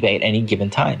look at eBay at any given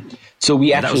time. So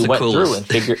we actually went through and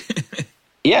figured,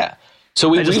 So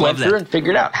we went through and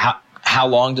figured out how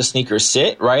long do sneakers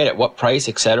sit, right? At what price,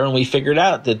 et cetera. And we figured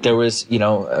out that there was,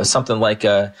 something like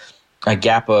a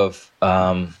gap of,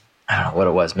 I don't know what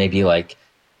it was, maybe like,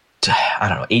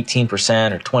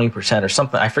 18% or 20% or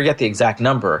something. I forget the exact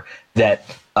number that,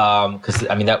 because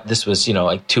this was,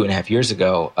 like 2.5 years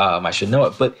ago. I should know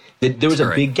it, but there was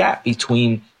a big gap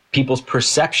between people's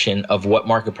perception of what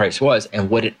market price was and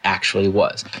what it actually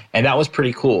was. And that was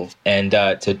pretty cool. And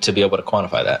to be able to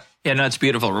quantify that. Yeah, no, it's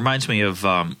beautiful. It reminds me of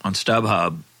on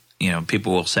StubHub,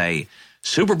 people will say,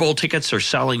 Super Bowl tickets are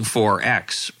selling for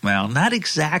X. Well, not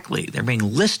exactly. They're being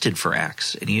listed for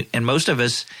X. And most of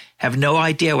us have no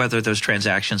idea whether those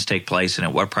transactions take place and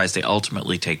at what price they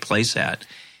ultimately take place at.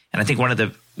 And I think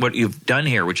what you've done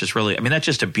here, which is really, that's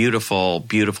just a beautiful,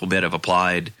 beautiful bit of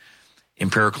applied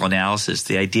empirical analysis.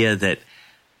 The idea that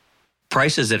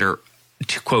prices that are,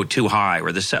 quote, too high,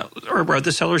 or the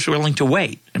seller's willing to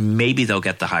wait, and maybe they'll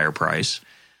get the higher price.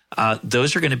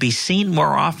 Those are going to be seen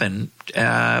more often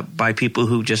by people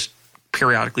who just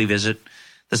periodically visit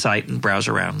the site and browse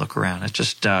around, look around. It's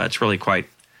just it's really cool.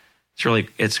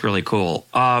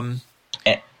 And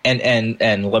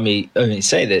let me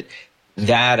say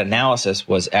that analysis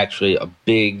was actually a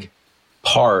big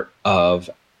part of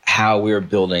how we were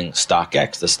building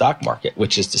StockX, the stock market,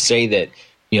 which is to say that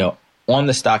on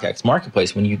the StockX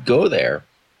marketplace, when you go there,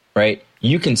 right,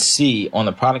 you can see on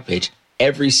the product page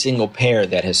every single pair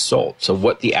that has sold. So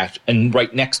and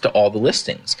right next to all the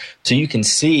listings. So you can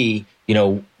see,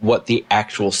 what the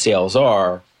actual sales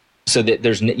are, so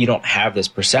that you don't have this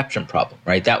perception problem,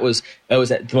 right? That was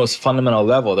at the most fundamental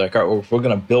level. They're like, all right, well, if we're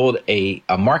going to build a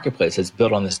marketplace that's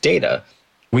built on this data,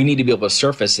 we need to be able to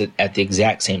surface it at the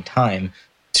exact same time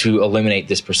to eliminate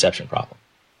this perception problem.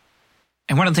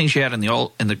 And one of the things you had at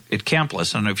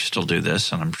Campless, I don't know if you still do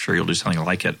this, and I'm sure you'll do something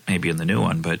like it maybe in the new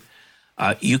one, but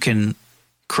you can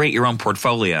create your own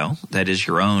portfolio that is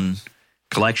your own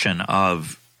collection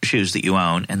of shoes that you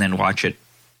own, and then watch it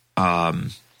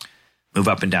move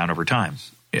up and down over time.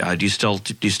 Do you still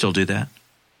do that?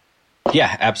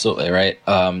 Yeah, absolutely. Right.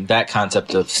 That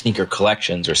concept of sneaker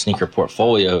collections or sneaker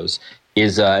portfolios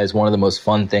is one of the most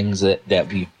fun things that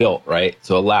we've built. Right.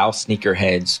 So allow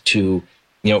sneakerheads to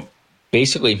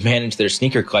basically manage their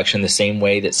sneaker collection the same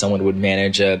way that someone would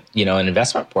manage an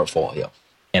investment portfolio,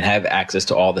 and have access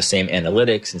to all the same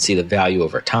analytics and see the value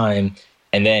over time.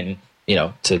 And then,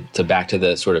 to back to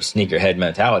the sort of sneakerhead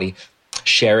mentality,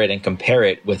 share it and compare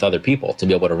it with other people to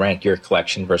be able to rank your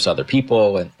collection versus other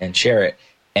people and share it.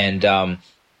 And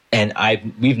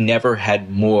we've never had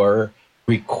more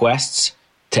requests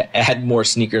to add more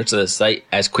sneakers to the site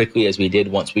as quickly as we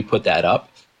did once we put that up,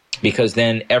 because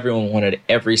then everyone wanted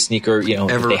every sneaker,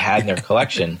 that they had in their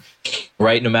collection,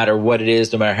 right? No matter what it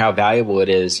is, no matter how valuable it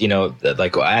is,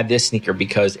 like, well, add this sneaker,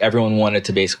 because everyone wanted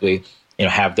to basically,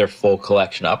 have their full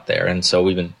collection up there. And so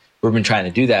we've been trying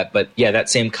to do that. But yeah, that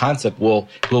same concept will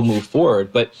move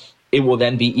forward, but it will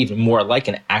then be even more like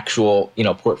an actual,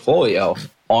 portfolio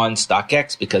on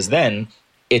StockX, because then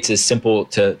it's as simple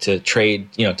to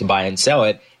trade, to buy and sell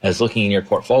it as looking in your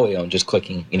portfolio and just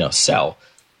clicking, sell.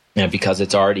 Because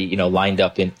it's already, lined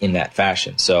up in that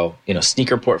fashion. So,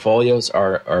 sneaker portfolios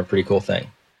are a pretty cool thing.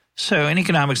 So in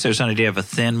economics, there's an idea of a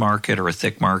thin market or a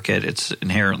thick market. It's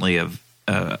inherently a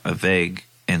vague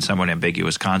and somewhat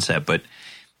ambiguous concept. But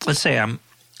let's say I'm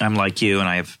like you and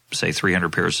I have, say,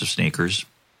 300 pairs of sneakers.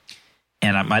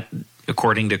 And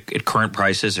according to current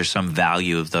prices, there's some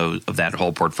value of that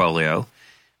whole portfolio,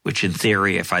 which in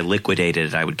theory, if I liquidated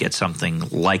it, I would get something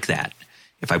like that.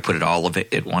 If I put all of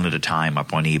it at one at a time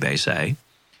up on eBay, say.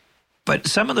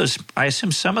 But I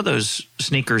assume some of those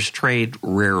sneakers trade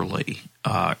rarely,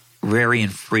 very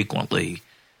infrequently,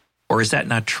 or is that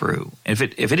not true? If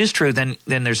it is true, then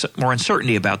there's more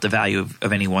uncertainty about the value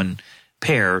of any one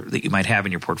pair that you might have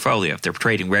in your portfolio. If they're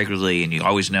trading regularly and you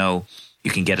always know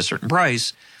you can get a certain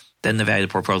price, then the value of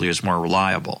the portfolio is more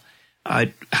reliable.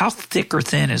 How thick or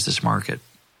thin is this market?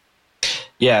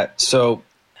 Yeah, so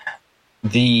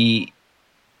the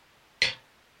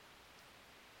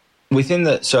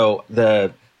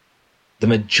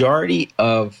majority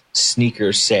of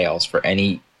sneaker sales for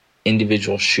any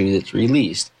individual shoe that's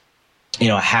released,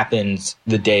 happens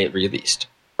the day it released,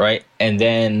 right? And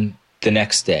then the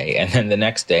next day, and then the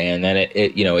next day, and then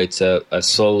it's a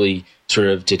slowly sort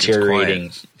of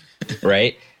deteriorating,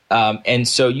 right? And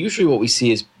so usually what we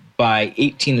see is by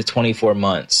 18 to 24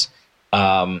 months,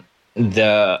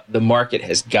 the market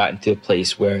has gotten to a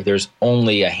place where there's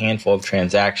only a handful of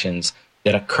transactions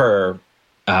that occur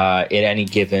at any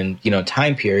given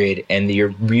time period, and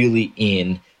you're really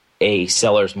in a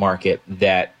seller's market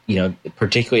that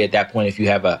particularly at that point, if you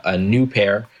have a new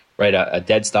pair, right, a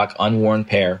dead stock unworn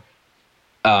pair,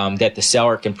 that the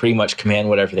seller can pretty much command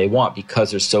whatever they want because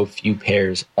there's so few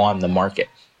pairs on the market.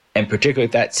 And particularly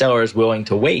if that seller is willing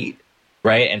to wait,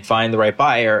 right, and find the right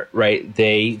buyer, right,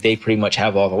 they pretty much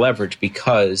have all the leverage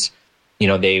because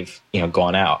they've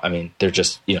gone out. I mean, they're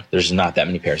just there's not that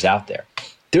many pairs out there.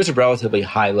 There's a relatively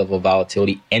high level of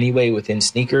volatility anyway within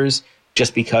sneakers,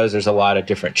 just because there's a lot of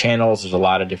different channels, there's a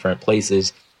lot of different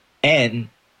places. And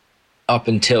up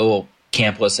until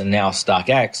Campless and now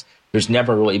StockX, there's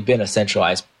never really been a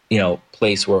centralized,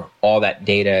 place where all that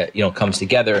data, comes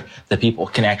together that people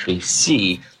can actually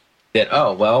see that,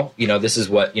 oh, well, this is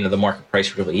what, the market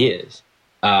price really is.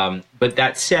 But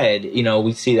that said,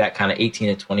 we see that kind of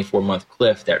 18 to 24 month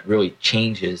cliff that really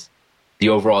changes the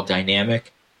overall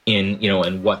dynamic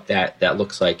in what that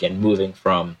looks like, and moving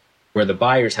from where the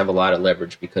buyers have a lot of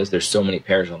leverage because there's so many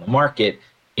pairs on the market,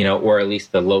 or at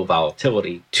least the low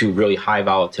volatility, to really high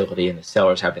volatility and the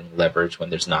sellers having leverage when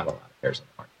there's not a lot of pairs on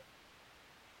the market.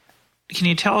 Can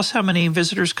you tell us how many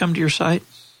visitors come to your site?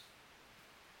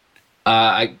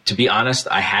 To be honest,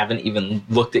 I haven't even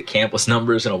looked at Campless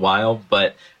numbers in a while,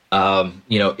 but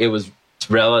it was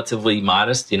relatively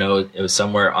modest. It was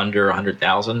somewhere under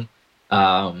 100,000.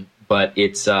 But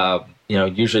it's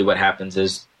usually what happens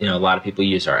is a lot of people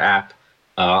use our app.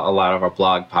 A lot of our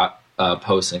blog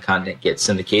posts and content gets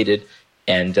syndicated,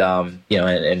 and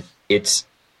and it's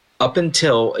up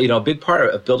until a big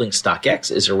part of building StockX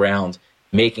is around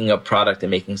making a product and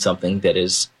making something that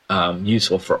is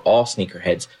useful for all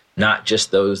sneakerheads, not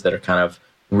just those that are kind of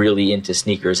really into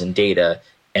sneakers and data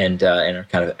and are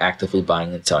kind of actively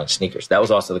buying and selling sneakers. That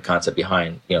was also the concept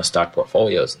behind stock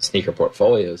portfolios and sneaker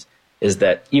portfolios, is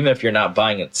that even if you're not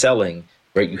buying and selling,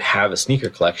 right, you have a sneaker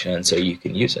collection, and so you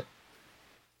can use it.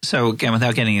 So again,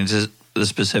 without getting into the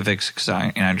specifics, because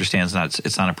I understand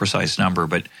it's not a precise number,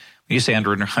 but when you say under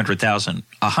 100,000,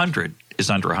 100 is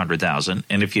under 100,000.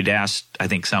 And if you'd asked, I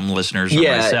think some listeners or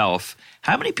myself,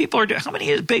 how many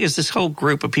big is this whole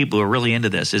group of people who are really into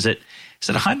this? Is it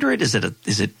 100? Is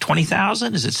it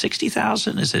 20,000? Is it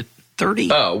 60,000? Is it 30?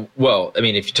 Oh, well, I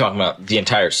mean, if you're talking about the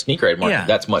entire sneakerhead market,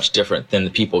 that's much different than the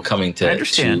people coming to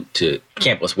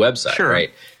Campless website, sure,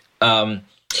 right?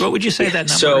 What would you say that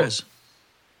number is?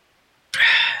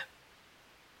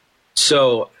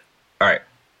 So, all right,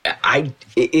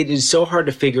 it is so hard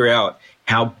to figure out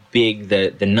how big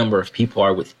the number of people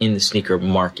are within the sneaker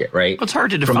market, right? Well, it's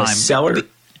hard to define. From a seller,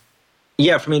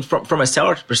 from a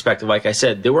seller's perspective, like I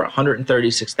said, there were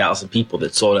 136,000 people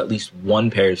that sold at least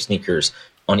one pair of sneakers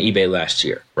on eBay last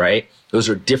year, right? Those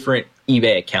are different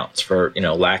eBay accounts for,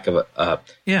 lack of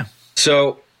yeah.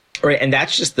 So, right, and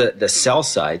that's just the sell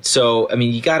side. So, I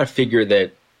mean, you got to figure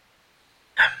that,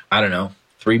 I don't know,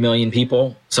 3 million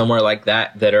people, somewhere like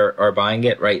that are buying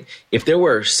it, right? If there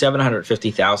were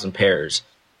 750,000 pairs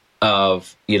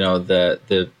of,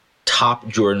 the top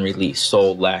Jordan release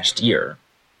sold last year,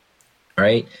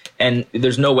 right? And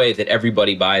there's no way that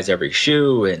everybody buys every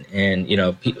shoe and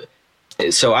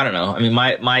so I don't know. I mean,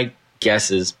 my guess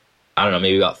is, I don't know,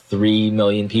 maybe about 3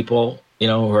 million people,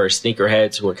 who are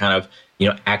sneakerheads, who are kind of,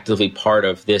 actively part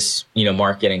of this,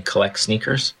 market and collect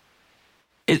sneakers.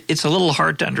 It's a little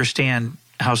hard to understand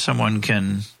how someone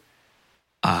can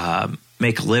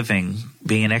make a living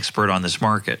being an expert on this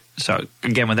market. So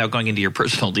again, without going into your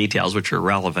personal details, which are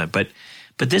irrelevant, but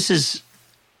this is,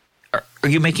 are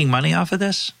you making money off of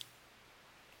this?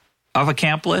 Of a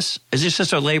Campless? Is this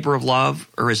just a labor of love,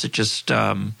 or is it just,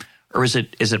 or is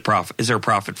it profit? Is there a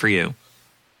profit for you?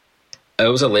 It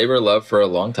was a labor of love for a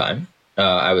long time.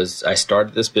 I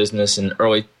started this business in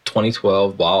early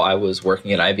 2012 while I was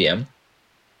working at IBM.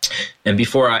 And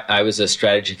before I was a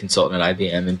strategy consultant at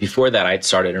IBM, and before that I'd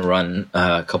started and run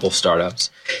a couple of startups.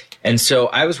 And so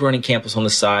I was running Campless on the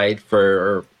side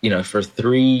for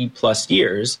 3+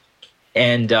 years,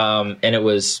 and it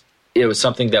was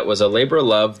something that was a labor of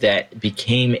love that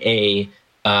became a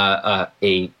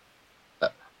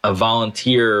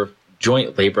volunteer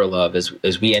joint labor of love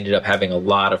as we ended up having a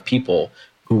lot of people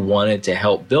who wanted to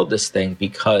help build this thing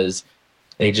because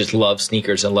they just love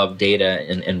sneakers and love data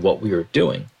and what we were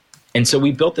doing. And so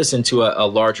we built this into a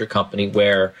larger company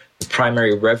where the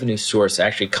primary revenue source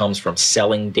actually comes from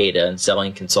selling data and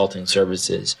selling consulting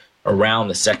services around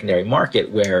the secondary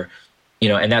market where,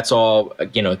 and that's all,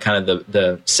 kind of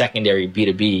the secondary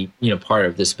B2B, part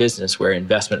of this business where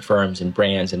investment firms and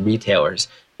brands and retailers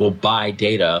will buy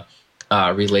data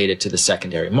related to the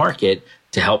secondary market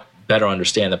to help better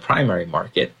understand the primary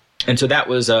market. And so that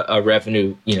was a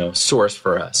revenue, source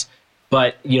for us.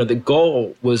 But, the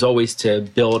goal was always to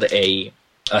build a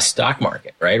stock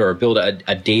market, right? Or build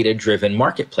a data-driven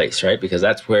marketplace, right? Because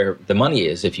that's where the money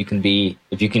is. If you can be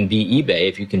eBay,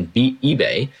 if you can beat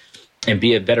eBay and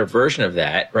be a better version of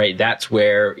that, right? That's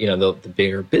where, the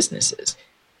bigger business is.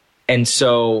 And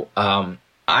so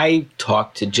I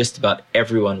talked to just about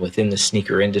everyone within the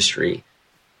sneaker industry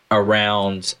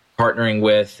around partnering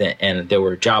with, and there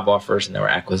were job offers and there were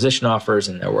acquisition offers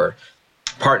and there were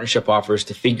partnership offers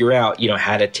to figure out,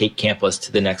 how to take Campless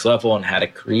to the next level and how to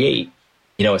create,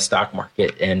 a stock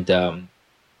market and a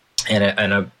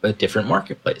different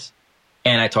marketplace.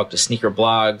 And I talked to sneaker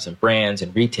blogs and brands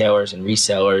and retailers and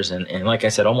resellers and like I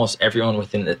said, almost everyone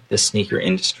within the sneaker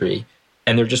industry.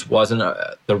 And there just wasn't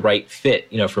the right fit,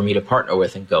 for me to partner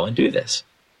with and go and do this.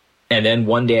 And then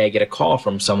one day I get a call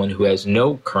from someone who has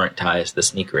no current ties to the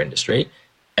sneaker industry.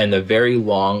 And the very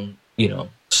long,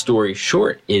 story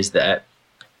short is that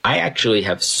I actually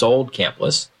have sold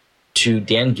Campless to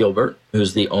Dan Gilbert,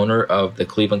 who's the owner of the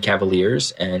Cleveland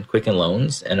Cavaliers and Quicken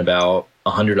Loans and about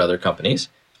 100 other companies.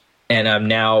 And I'm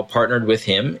now partnered with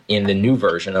him in the new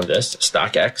version of this,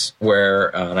 StockX,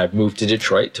 where I've moved to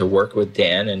Detroit to work with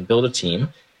Dan and build a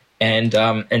team. And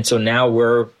so now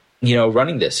we're,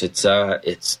 running this.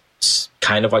 It's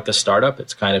kind of like a startup.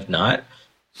 It's kind of not.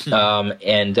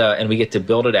 And we get to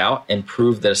build it out and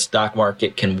prove that a stock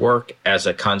market can work as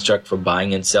a construct for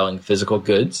buying and selling physical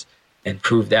goods, and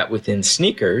prove that within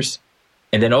sneakers,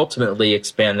 and then ultimately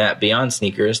expand that beyond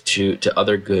sneakers to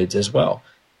other goods as well.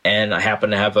 And I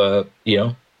happen to have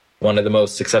one of the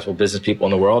most successful business people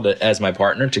in the world as my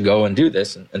partner to go and do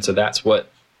this. And so that's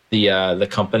what the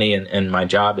company and my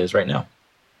job is right now.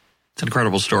 It's an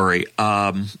incredible story.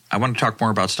 I want to talk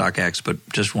more about StockX, but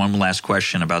just one last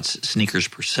question about sneakers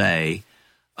per se.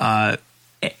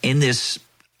 In this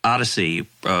odyssey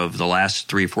of the last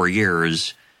 3 or 4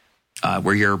 years,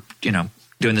 where you're,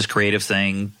 doing this creative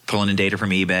thing, pulling in data from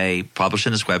eBay,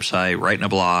 publishing this website, writing a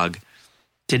blog,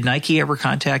 did Nike ever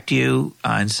contact you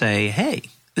and say, hey,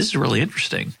 this is really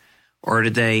interesting? Or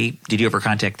did you ever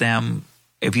contact them?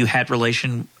 Have you had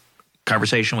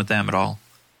conversation with them at all?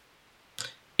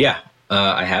 Yeah,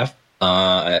 I have.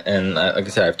 And like I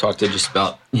said, I've talked to just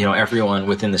about, everyone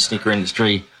within the sneaker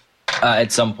industry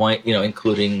at some point,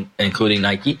 including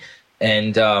Nike.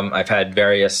 And I've had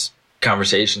various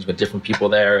conversations with different people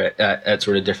there at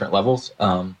sort of different levels.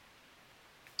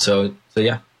 So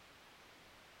yeah.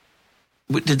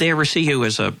 Did they ever see you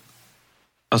as a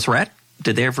threat?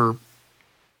 Did they ever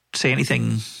say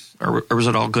anything, or was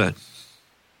it all good?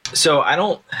 So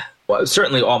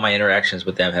certainly all my interactions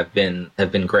with them have been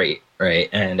great, right?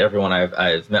 And everyone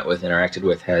I've met with, interacted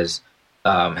with has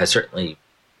certainly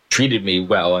treated me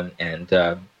well, and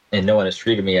no one has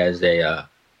treated me as as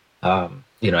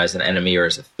an enemy or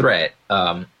as a threat.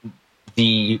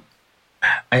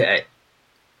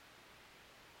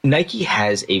 Nike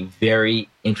has a very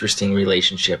interesting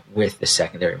relationship with the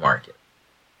secondary market.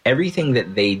 Everything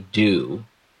that they do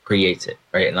creates it,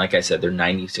 right? And like I said, they're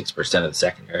 96% of the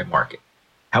secondary market.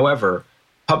 However,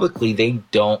 publicly, they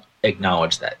don't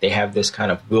acknowledge that. They have this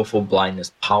kind of willful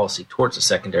blindness policy towards the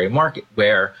secondary market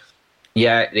where,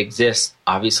 yeah, it exists.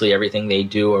 Obviously, everything they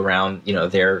do around,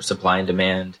 their supply and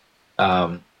demand,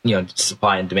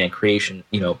 supply and demand creation,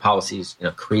 policies,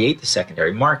 create the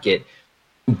secondary market.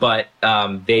 But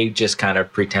they just kind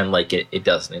of pretend like it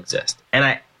doesn't exist.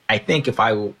 And I think if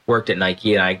I worked at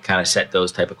Nike and I kind of set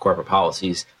those type of corporate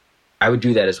policies, I would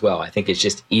do that as well. I think it's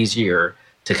just easier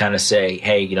to kind of say,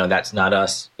 hey, that's not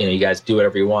us. You guys do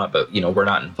whatever you want, but, we're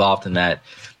not involved in that.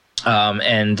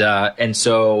 And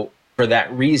so for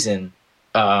that reason,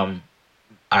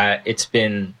 it's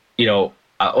been,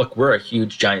 look, we're a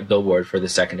huge giant billboard for the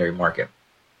secondary market.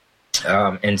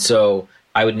 And so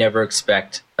I would never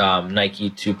expect Nike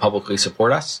to publicly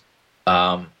support us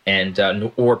or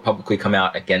publicly come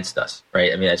out against us,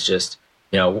 right? I mean, that's just,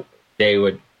 they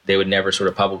would never sort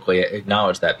of publicly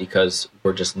acknowledge that because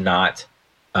we're just not,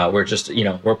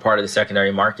 we're part of the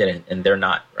secondary market and they're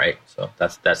not, right? So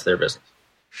that's their business.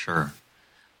 Sure.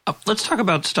 Let's talk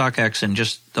about StockX and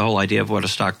just the whole idea of what a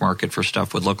stock market for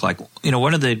stuff would look like.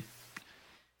 One of the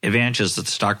advantages that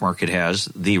the stock market has,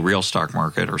 the real stock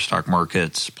market or stock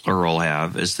markets plural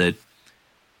have, is that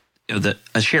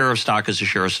a share of stock is a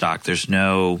share of stock. There's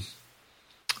no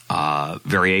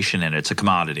variation in it. It's a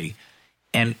commodity.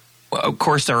 And of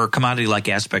course, there are commodity-like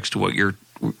aspects to what you're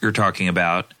talking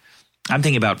about. I'm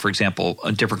thinking about, for example,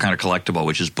 a different kind of collectible,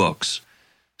 which is books.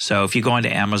 So if you go onto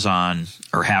Amazon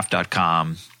or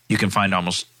half.com, you can find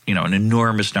almost, an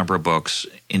enormous number of books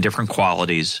in different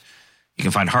qualities. You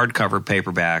can find hardcover,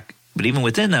 paperback, but even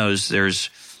within those, there's,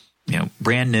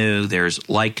 brand new, there's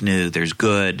like new, there's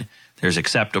good, there's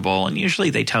acceptable, and usually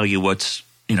they tell you what's,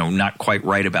 not quite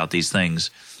right about these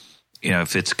things.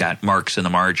 If it's got marks in the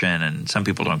margin, and some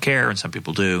people don't care, and some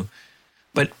people do.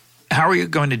 But how are you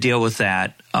going to deal with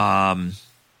that?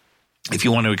 If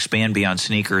you want to expand beyond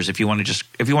sneakers, if you want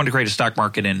to create a stock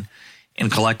market in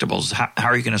collectibles, how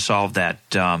are you going to solve that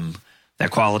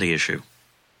quality issue?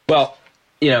 Well,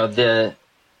 at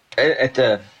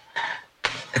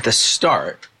the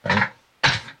start, right,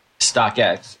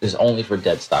 StockX is only for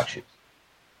dead stock shoes.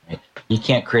 Right? You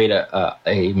can't create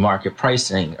a market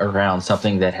pricing around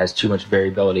something that has too much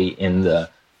variability in the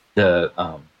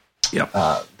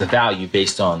value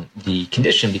based on the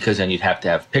condition, because then you'd have to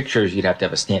have pictures, you'd have to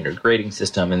have a standard grading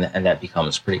system, and that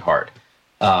becomes pretty hard.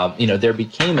 There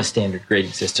became a standard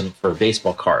grading system for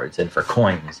baseball cards and for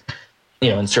coins,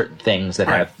 and certain things that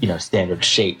have, standard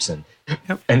shapes and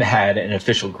had an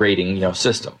official grading,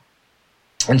 system.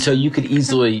 And so you could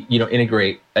easily,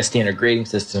 integrate a standard grading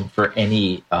system for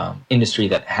any industry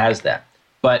that has that.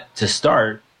 But to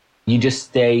start, you just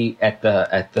stay at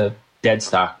the dead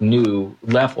stock new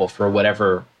level for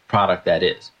whatever product that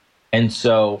is. And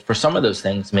so for some of those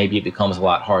things, maybe it becomes a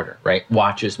lot harder, right?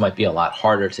 Watches might be a lot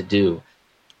harder to do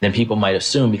than people might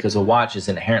assume, because a watch is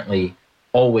inherently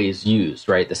always used,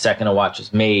 right? The second a watch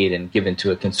is made and given to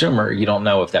a consumer, you don't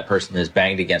know if that person is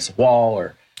banged against a wall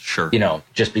or,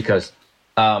 just because.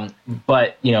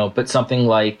 But something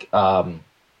like,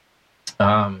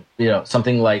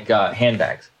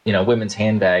 handbags, women's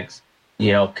handbags,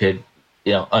 could,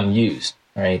 unused,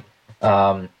 right?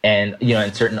 And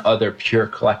certain other pure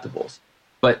collectibles.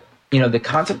 But, the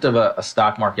concept of a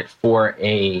stock market for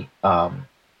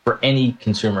for any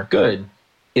consumer good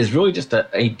is really just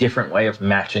a different way of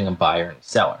matching a buyer and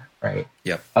seller, right?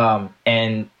 Yep.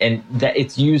 And that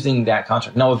it's using that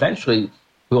construct. Now, eventually,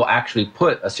 we'll actually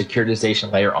put a securitization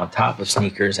layer on top of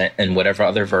sneakers and whatever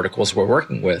other verticals we're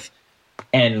working with.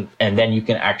 And then you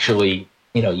can actually,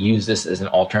 use this as an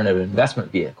alternative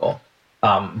investment vehicle.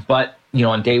 But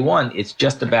on day one, it's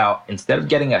just about, instead of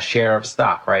getting a share of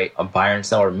stock, right, a buyer and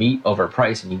seller meet over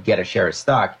price and you get a share of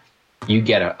stock, you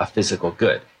get a physical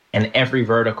good. And every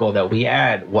vertical that we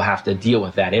add will have to deal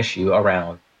with that issue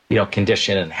around,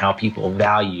 condition and how people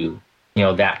value,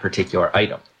 that particular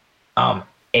item.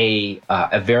 A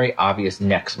very obvious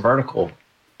next vertical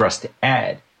for us to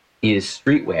add is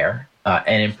streetwear,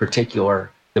 and in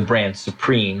particular, the brand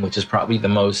Supreme, which is probably the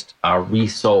most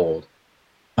resold,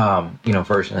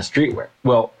 version of streetwear.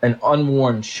 Well, an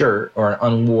unworn shirt or an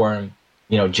unworn,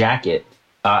 jacket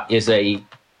is a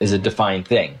defined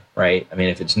thing, right? I mean,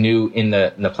 if it's new in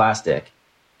the plastic,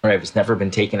 right, if it's never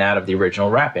been taken out of the original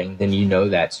wrapping, then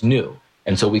that's new.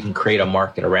 And so we can create a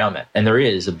market around that. And there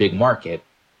is a big market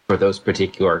for those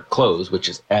particular clothes, which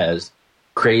is as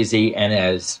crazy and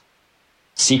as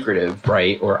secretive,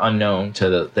 right, or unknown to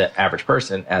the average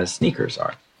person as sneakers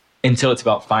are. And so it's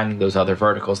about finding those other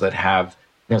verticals that have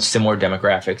similar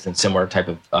demographics and similar type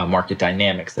of market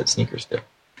dynamics that sneakers do.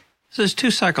 So there's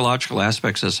two psychological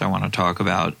aspects of this I want to talk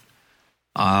about.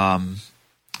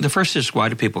 The first is, why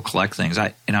do people collect things?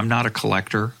 I'm not a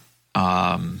collector.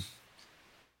 I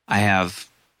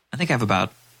think I have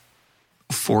about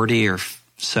 40 or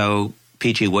so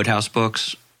P.G. Wodehouse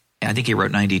books. I think he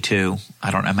wrote 92.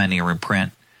 I don't know how many are in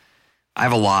print. I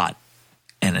have a lot,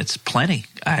 and it's plenty.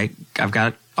 I've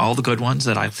got all the good ones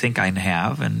that I think I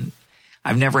have, and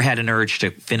I've never had an urge to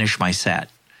finish my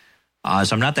set.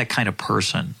 So I'm not that kind of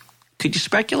person. Could you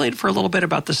speculate for a little bit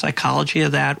about the psychology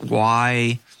of that?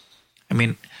 Why? I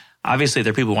mean, obviously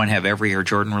there are people who want to have every Air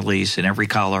Jordan release in every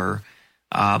color,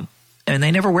 and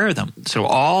they never wear them. So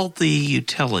all the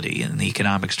utility in the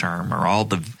economics term, or all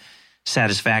the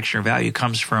satisfaction or value,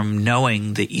 comes from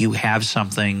knowing that you have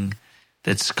something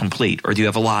that's complete, or do you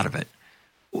have a lot of it?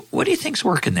 What do you think's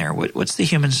working there? What's the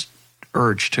human's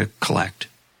urge to collect?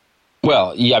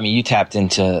 Well, yeah, I mean, you tapped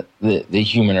into the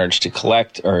human urge to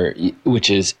collect,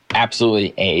 which is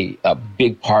absolutely a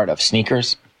big part of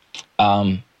sneakers,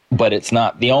 but it's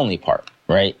not the only part,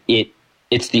 right?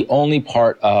 It's the only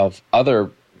part of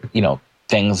other,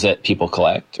 things that people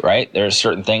collect, right? There are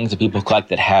certain things that people collect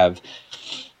that have,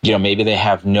 maybe they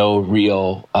have no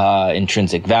real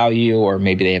intrinsic value, or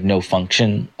maybe they have no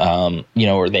function,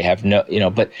 or they have no,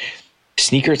 but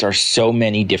sneakers are so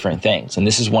many different things. And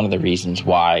this is one of the reasons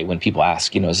why when people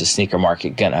ask, is the sneaker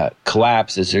market going to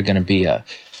collapse? Is there going to be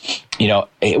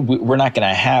we're not going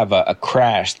to have a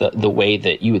crash the way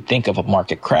that you would think of a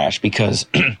market crash, because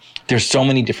there's so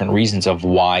many different reasons of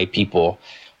why people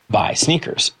buy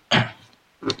sneakers.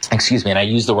 Excuse me. And I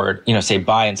use the word, say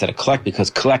buy instead of collect, because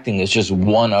collecting is just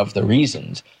one of the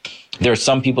reasons. There are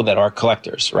some people that are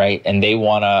collectors, right? And they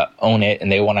want to own it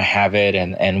and they want to have it.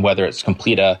 And whether it's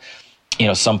complete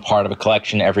some part of a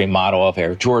collection, every model of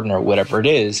Air Jordan or whatever it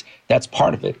is, that's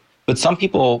part of it. But some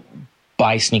people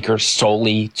buy sneakers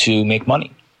solely to make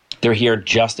money. They're here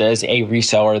just as a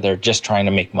reseller. They're just trying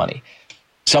to make money.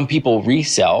 Some people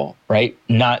resell, right?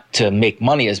 Not to make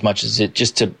money as much as it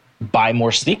just to buy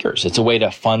more sneakers. It's a way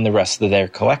to fund the rest of their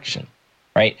collection,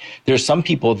 right? There's some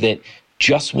people that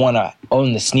just want to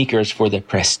own the sneakers for the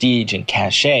prestige and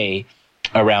cachet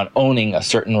around owning a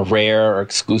certain rare or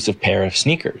exclusive pair of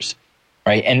sneakers.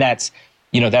 right? And that's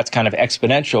kind of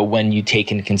exponential when you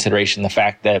take into consideration the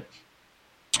fact that,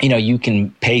 you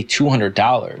can pay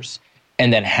 $200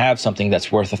 and then have something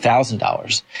that's worth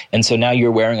 $1,000. And so now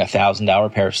you're wearing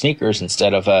 $1,000 pair of sneakers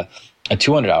instead of a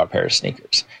 $200 pair of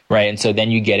sneakers, right? And so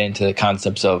then you get into the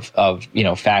concepts of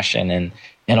fashion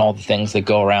and all the things that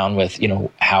go around with,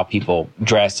 how people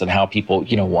dress and how people,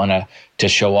 want to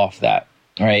show off that,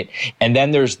 right? And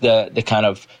then there's the kind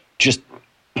of just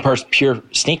pure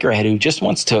sneakerhead who just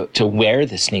wants to wear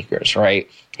the sneakers, right?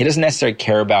 He doesn't necessarily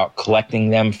care about collecting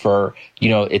them for,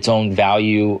 its own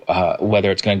value,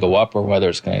 whether it's going to go up or whether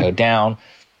it's going to go down.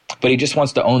 But he just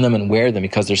wants to own them and wear them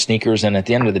because they're sneakers. And at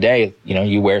the end of the day,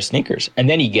 you wear sneakers. And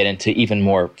then you get into even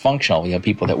more functional,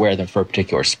 people that wear them for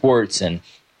particular sports and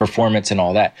performance and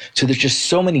all that. So there's just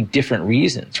so many different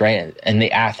reasons, right? And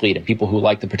the athlete and people who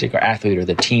like the particular athlete or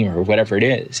the team or whatever it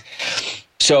is.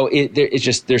 So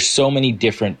there's so many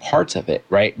different parts of it,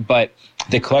 right? But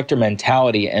the collector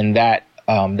mentality and that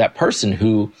person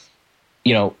who,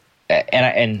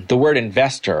 and the word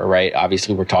investor, right?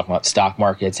 Obviously, we're talking about stock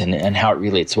markets and how it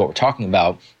relates to what we're talking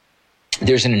about.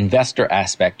 There's an investor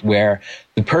aspect where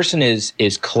the person is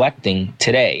collecting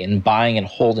today and buying and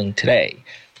holding today.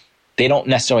 They don't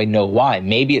necessarily know why.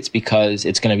 Maybe it's because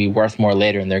it's going to be worth more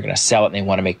later and they're going to sell it and they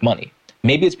want to make money.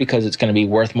 Maybe it's because it's going to be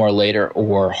worth more later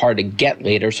or hard to get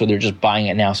later, so they're just buying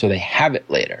it now so they have it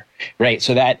later, right?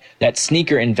 So that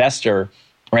sneaker investor,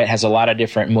 right, has a lot of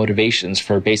different motivations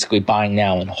for basically buying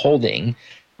now and holding,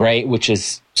 right, which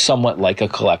is somewhat like a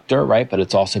collector, right, but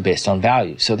it's also based on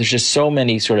value. So there's just so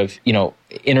many sort of,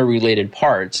 interrelated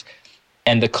parts.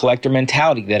 And the collector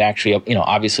mentality that actually,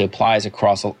 obviously applies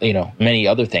across, many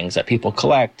other things that people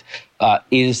collect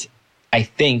is, I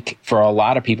think, for a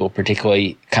lot of people,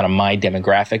 particularly kind of my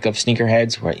demographic of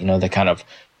sneakerheads, where, the kind of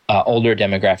older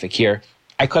demographic here,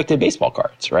 I collected baseball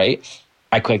cards, right?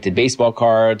 I collected baseball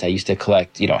cards. I used to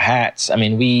collect, hats. I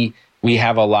mean, we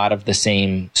have a lot of the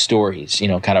same stories,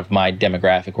 kind of my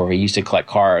demographic where we used to collect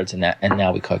cards and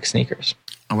now we collect sneakers.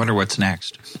 I wonder what's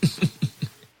next.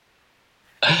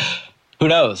 Who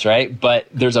knows, right? But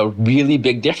there's a really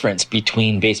big difference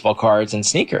between baseball cards and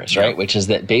sneakers, right? Yep. Which is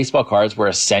that baseball cards were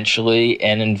essentially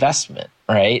an investment,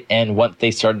 right? And once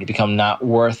they started to become not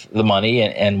worth the money,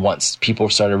 and once people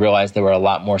started to realize there were a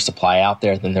lot more supply out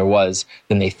there than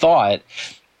they thought,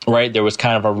 right? There was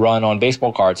kind of a run on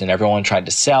baseball cards and everyone tried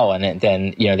to sell, and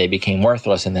then, they became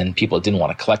worthless, and then people didn't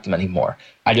want to collect them anymore.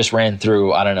 I just ran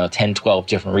through, 10, 12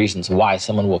 different reasons why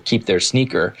someone will keep their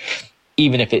sneaker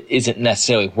even if it isn't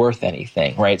necessarily worth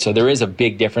anything, right? So there is a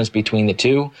big difference between the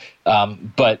two.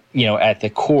 But, at the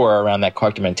core around that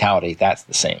collector mentality, that's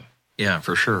the same. Yeah,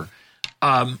 for sure.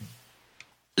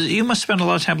 You must spend a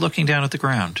lot of time looking down at the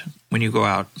ground when you go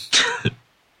out.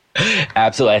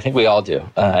 Absolutely. I think we all do.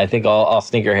 I think all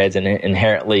sneakerheads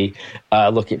inherently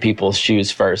look at people's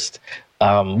shoes first.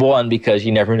 One, because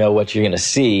you never know what you're going to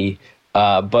see.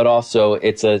 But also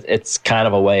it's kind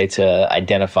of a way to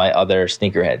identify other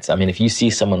sneakerheads. I mean, if you see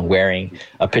someone wearing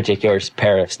a particular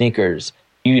pair of sneakers,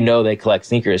 they collect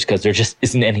sneakers because there just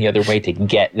isn't any other way to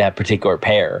get that particular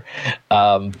pair.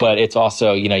 But it's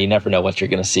also, you never know what you're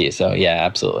going to see. So yeah,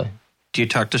 absolutely. Do you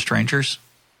talk to strangers?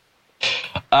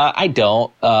 I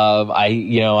don't. I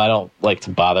don't like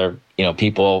to bother,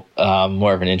 people.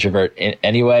 More of an introvert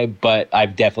anyway, but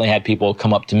I've definitely had people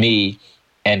come up to me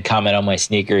and comment on my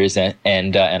sneakers,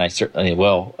 and I certainly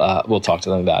will. We'll talk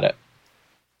to them about it.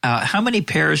 How many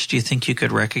pairs do you think you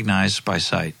could recognize by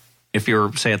sight if you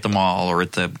were, say, at the mall or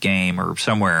at the game or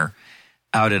somewhere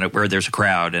out in where there's a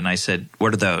crowd? And I said,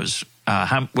 "What are those?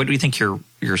 What do you think your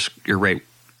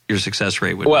success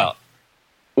rate would be?"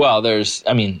 Well, there's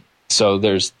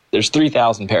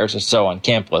 3,000 pairs or so on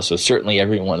campus, so certainly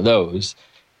every one of those,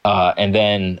 and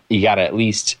then you got to at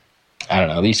least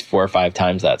 4 or 5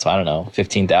 times that. So I don't know,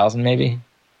 15,000 maybe.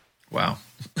 Wow.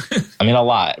 I mean, a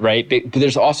lot, right? But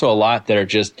there's also a lot that are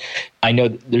just, I know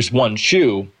there's one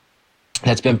shoe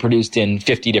that's been produced in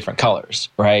 50 different colors,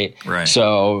 right? Right.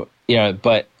 So,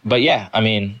 but yeah, I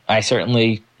mean, I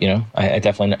certainly, I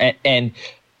definitely know. And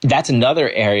that's another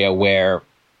area where,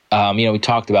 we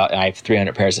talked about, I have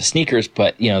 300 pairs of sneakers,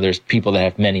 but, there's people that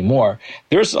have many more.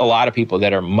 There's a lot of people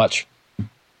that are much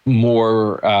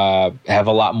more have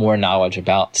a lot more knowledge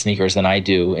about sneakers than I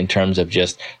do in terms of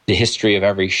just the history of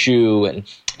every shoe, and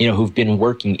who've been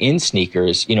working in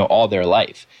sneakers all their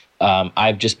life.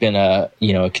 I've just been a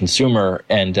consumer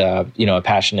and a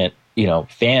passionate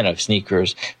fan of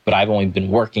sneakers, but I've only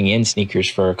been working in sneakers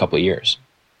for a couple of years.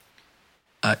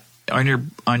 On your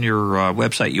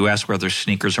website, you ask whether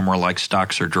sneakers are more like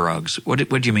stocks or drugs. What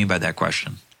do you mean by that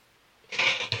question?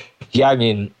 Yeah, I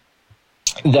mean,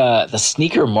 the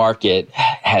sneaker market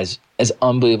has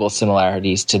unbelievable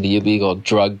similarities to the illegal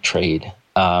drug trade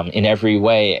in every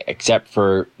way, except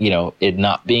for, it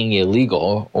not being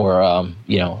illegal or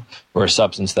a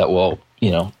substance that will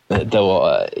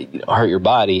hurt your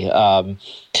body.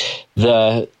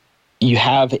 You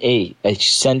have a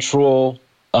central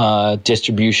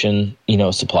distribution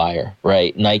supplier,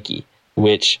 right? Nike,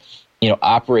 which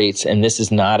operates, and this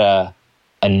is not a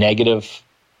negative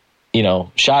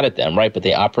shot at them, right? But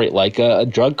they operate like a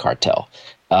drug cartel.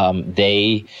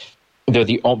 They're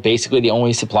basically the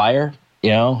only supplier.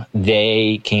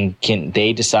 They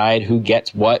they decide who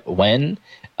gets what when,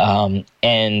 and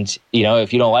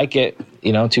if you don't like it,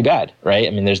 too bad, right?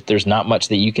 I mean, there's not much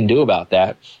that you can do about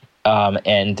that,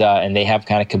 and they have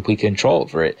kind of complete control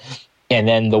over it. And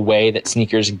then the way that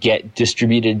sneakers get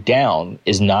distributed down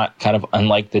is not kind of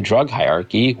unlike the drug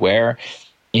hierarchy, where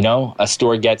a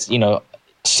store gets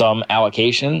some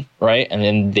allocation, right? And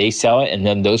then they sell it, and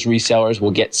then those resellers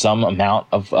will get some amount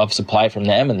of supply from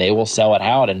them, and they will sell it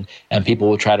out, and people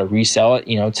will try to resell it,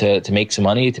 to make some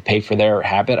money, to pay for their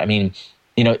habit. I mean,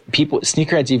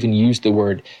 sneakerheads even use the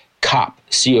word cop,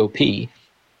 C-O-P,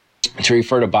 to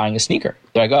refer to buying a sneaker.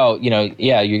 They're like, oh,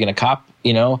 yeah, you're going to cop,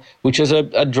 which is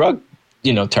a drug,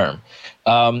 term.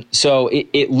 So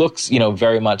it looks,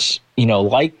 very much,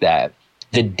 like that.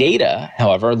 The data,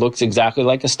 however, looks exactly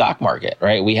like a stock market,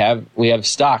 right? We have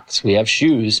stocks, we have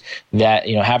shoes that,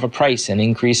 have a price and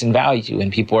increase in value,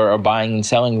 and people are buying and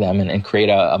selling them and create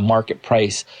a market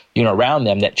price, around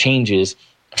them that changes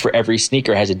for every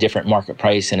sneaker, has a different market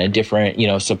price and a different,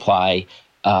 supply,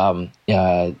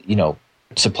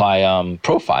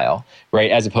 profile,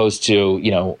 right? As opposed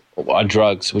to,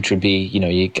 drugs, which would be,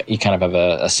 you kind of have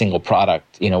a single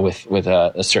product, with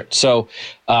a certain. So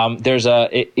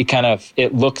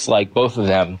it looks like both of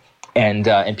them,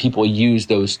 and people use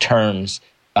those terms.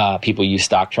 People use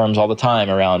stock terms all the time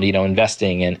around,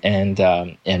 investing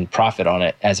and profit on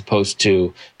it, as opposed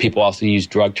to people also use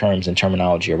drug terms and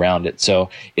terminology around it. So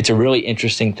it's a really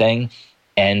interesting thing,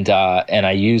 and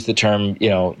I use the term,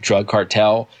 drug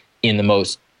cartel in the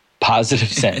most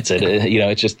positive sense.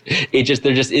 There just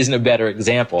isn't a better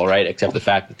example, right? Except the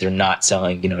fact that they're not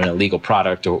selling, an illegal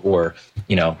product or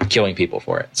killing people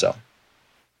for it. So,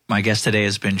 my guest today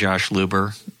has been Josh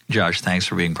Luber. Josh, thanks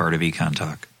for being part of Econ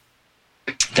Talk.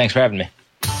 Thanks for having me.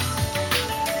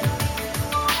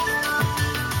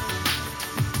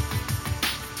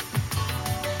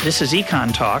 This is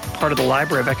Econ Talk, part of the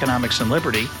Library of Economics and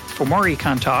Liberty. For more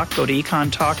Econ Talk, go to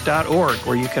econtalk.org,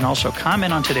 where you can also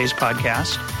comment on today's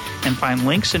podcast and find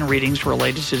links and readings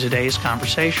related to today's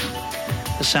conversation.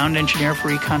 The sound engineer for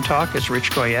Econ Talk is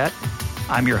Rich Goyette.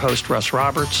 I'm your host, Russ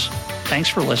Roberts. Thanks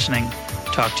for listening.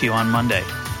 Talk to you on Monday.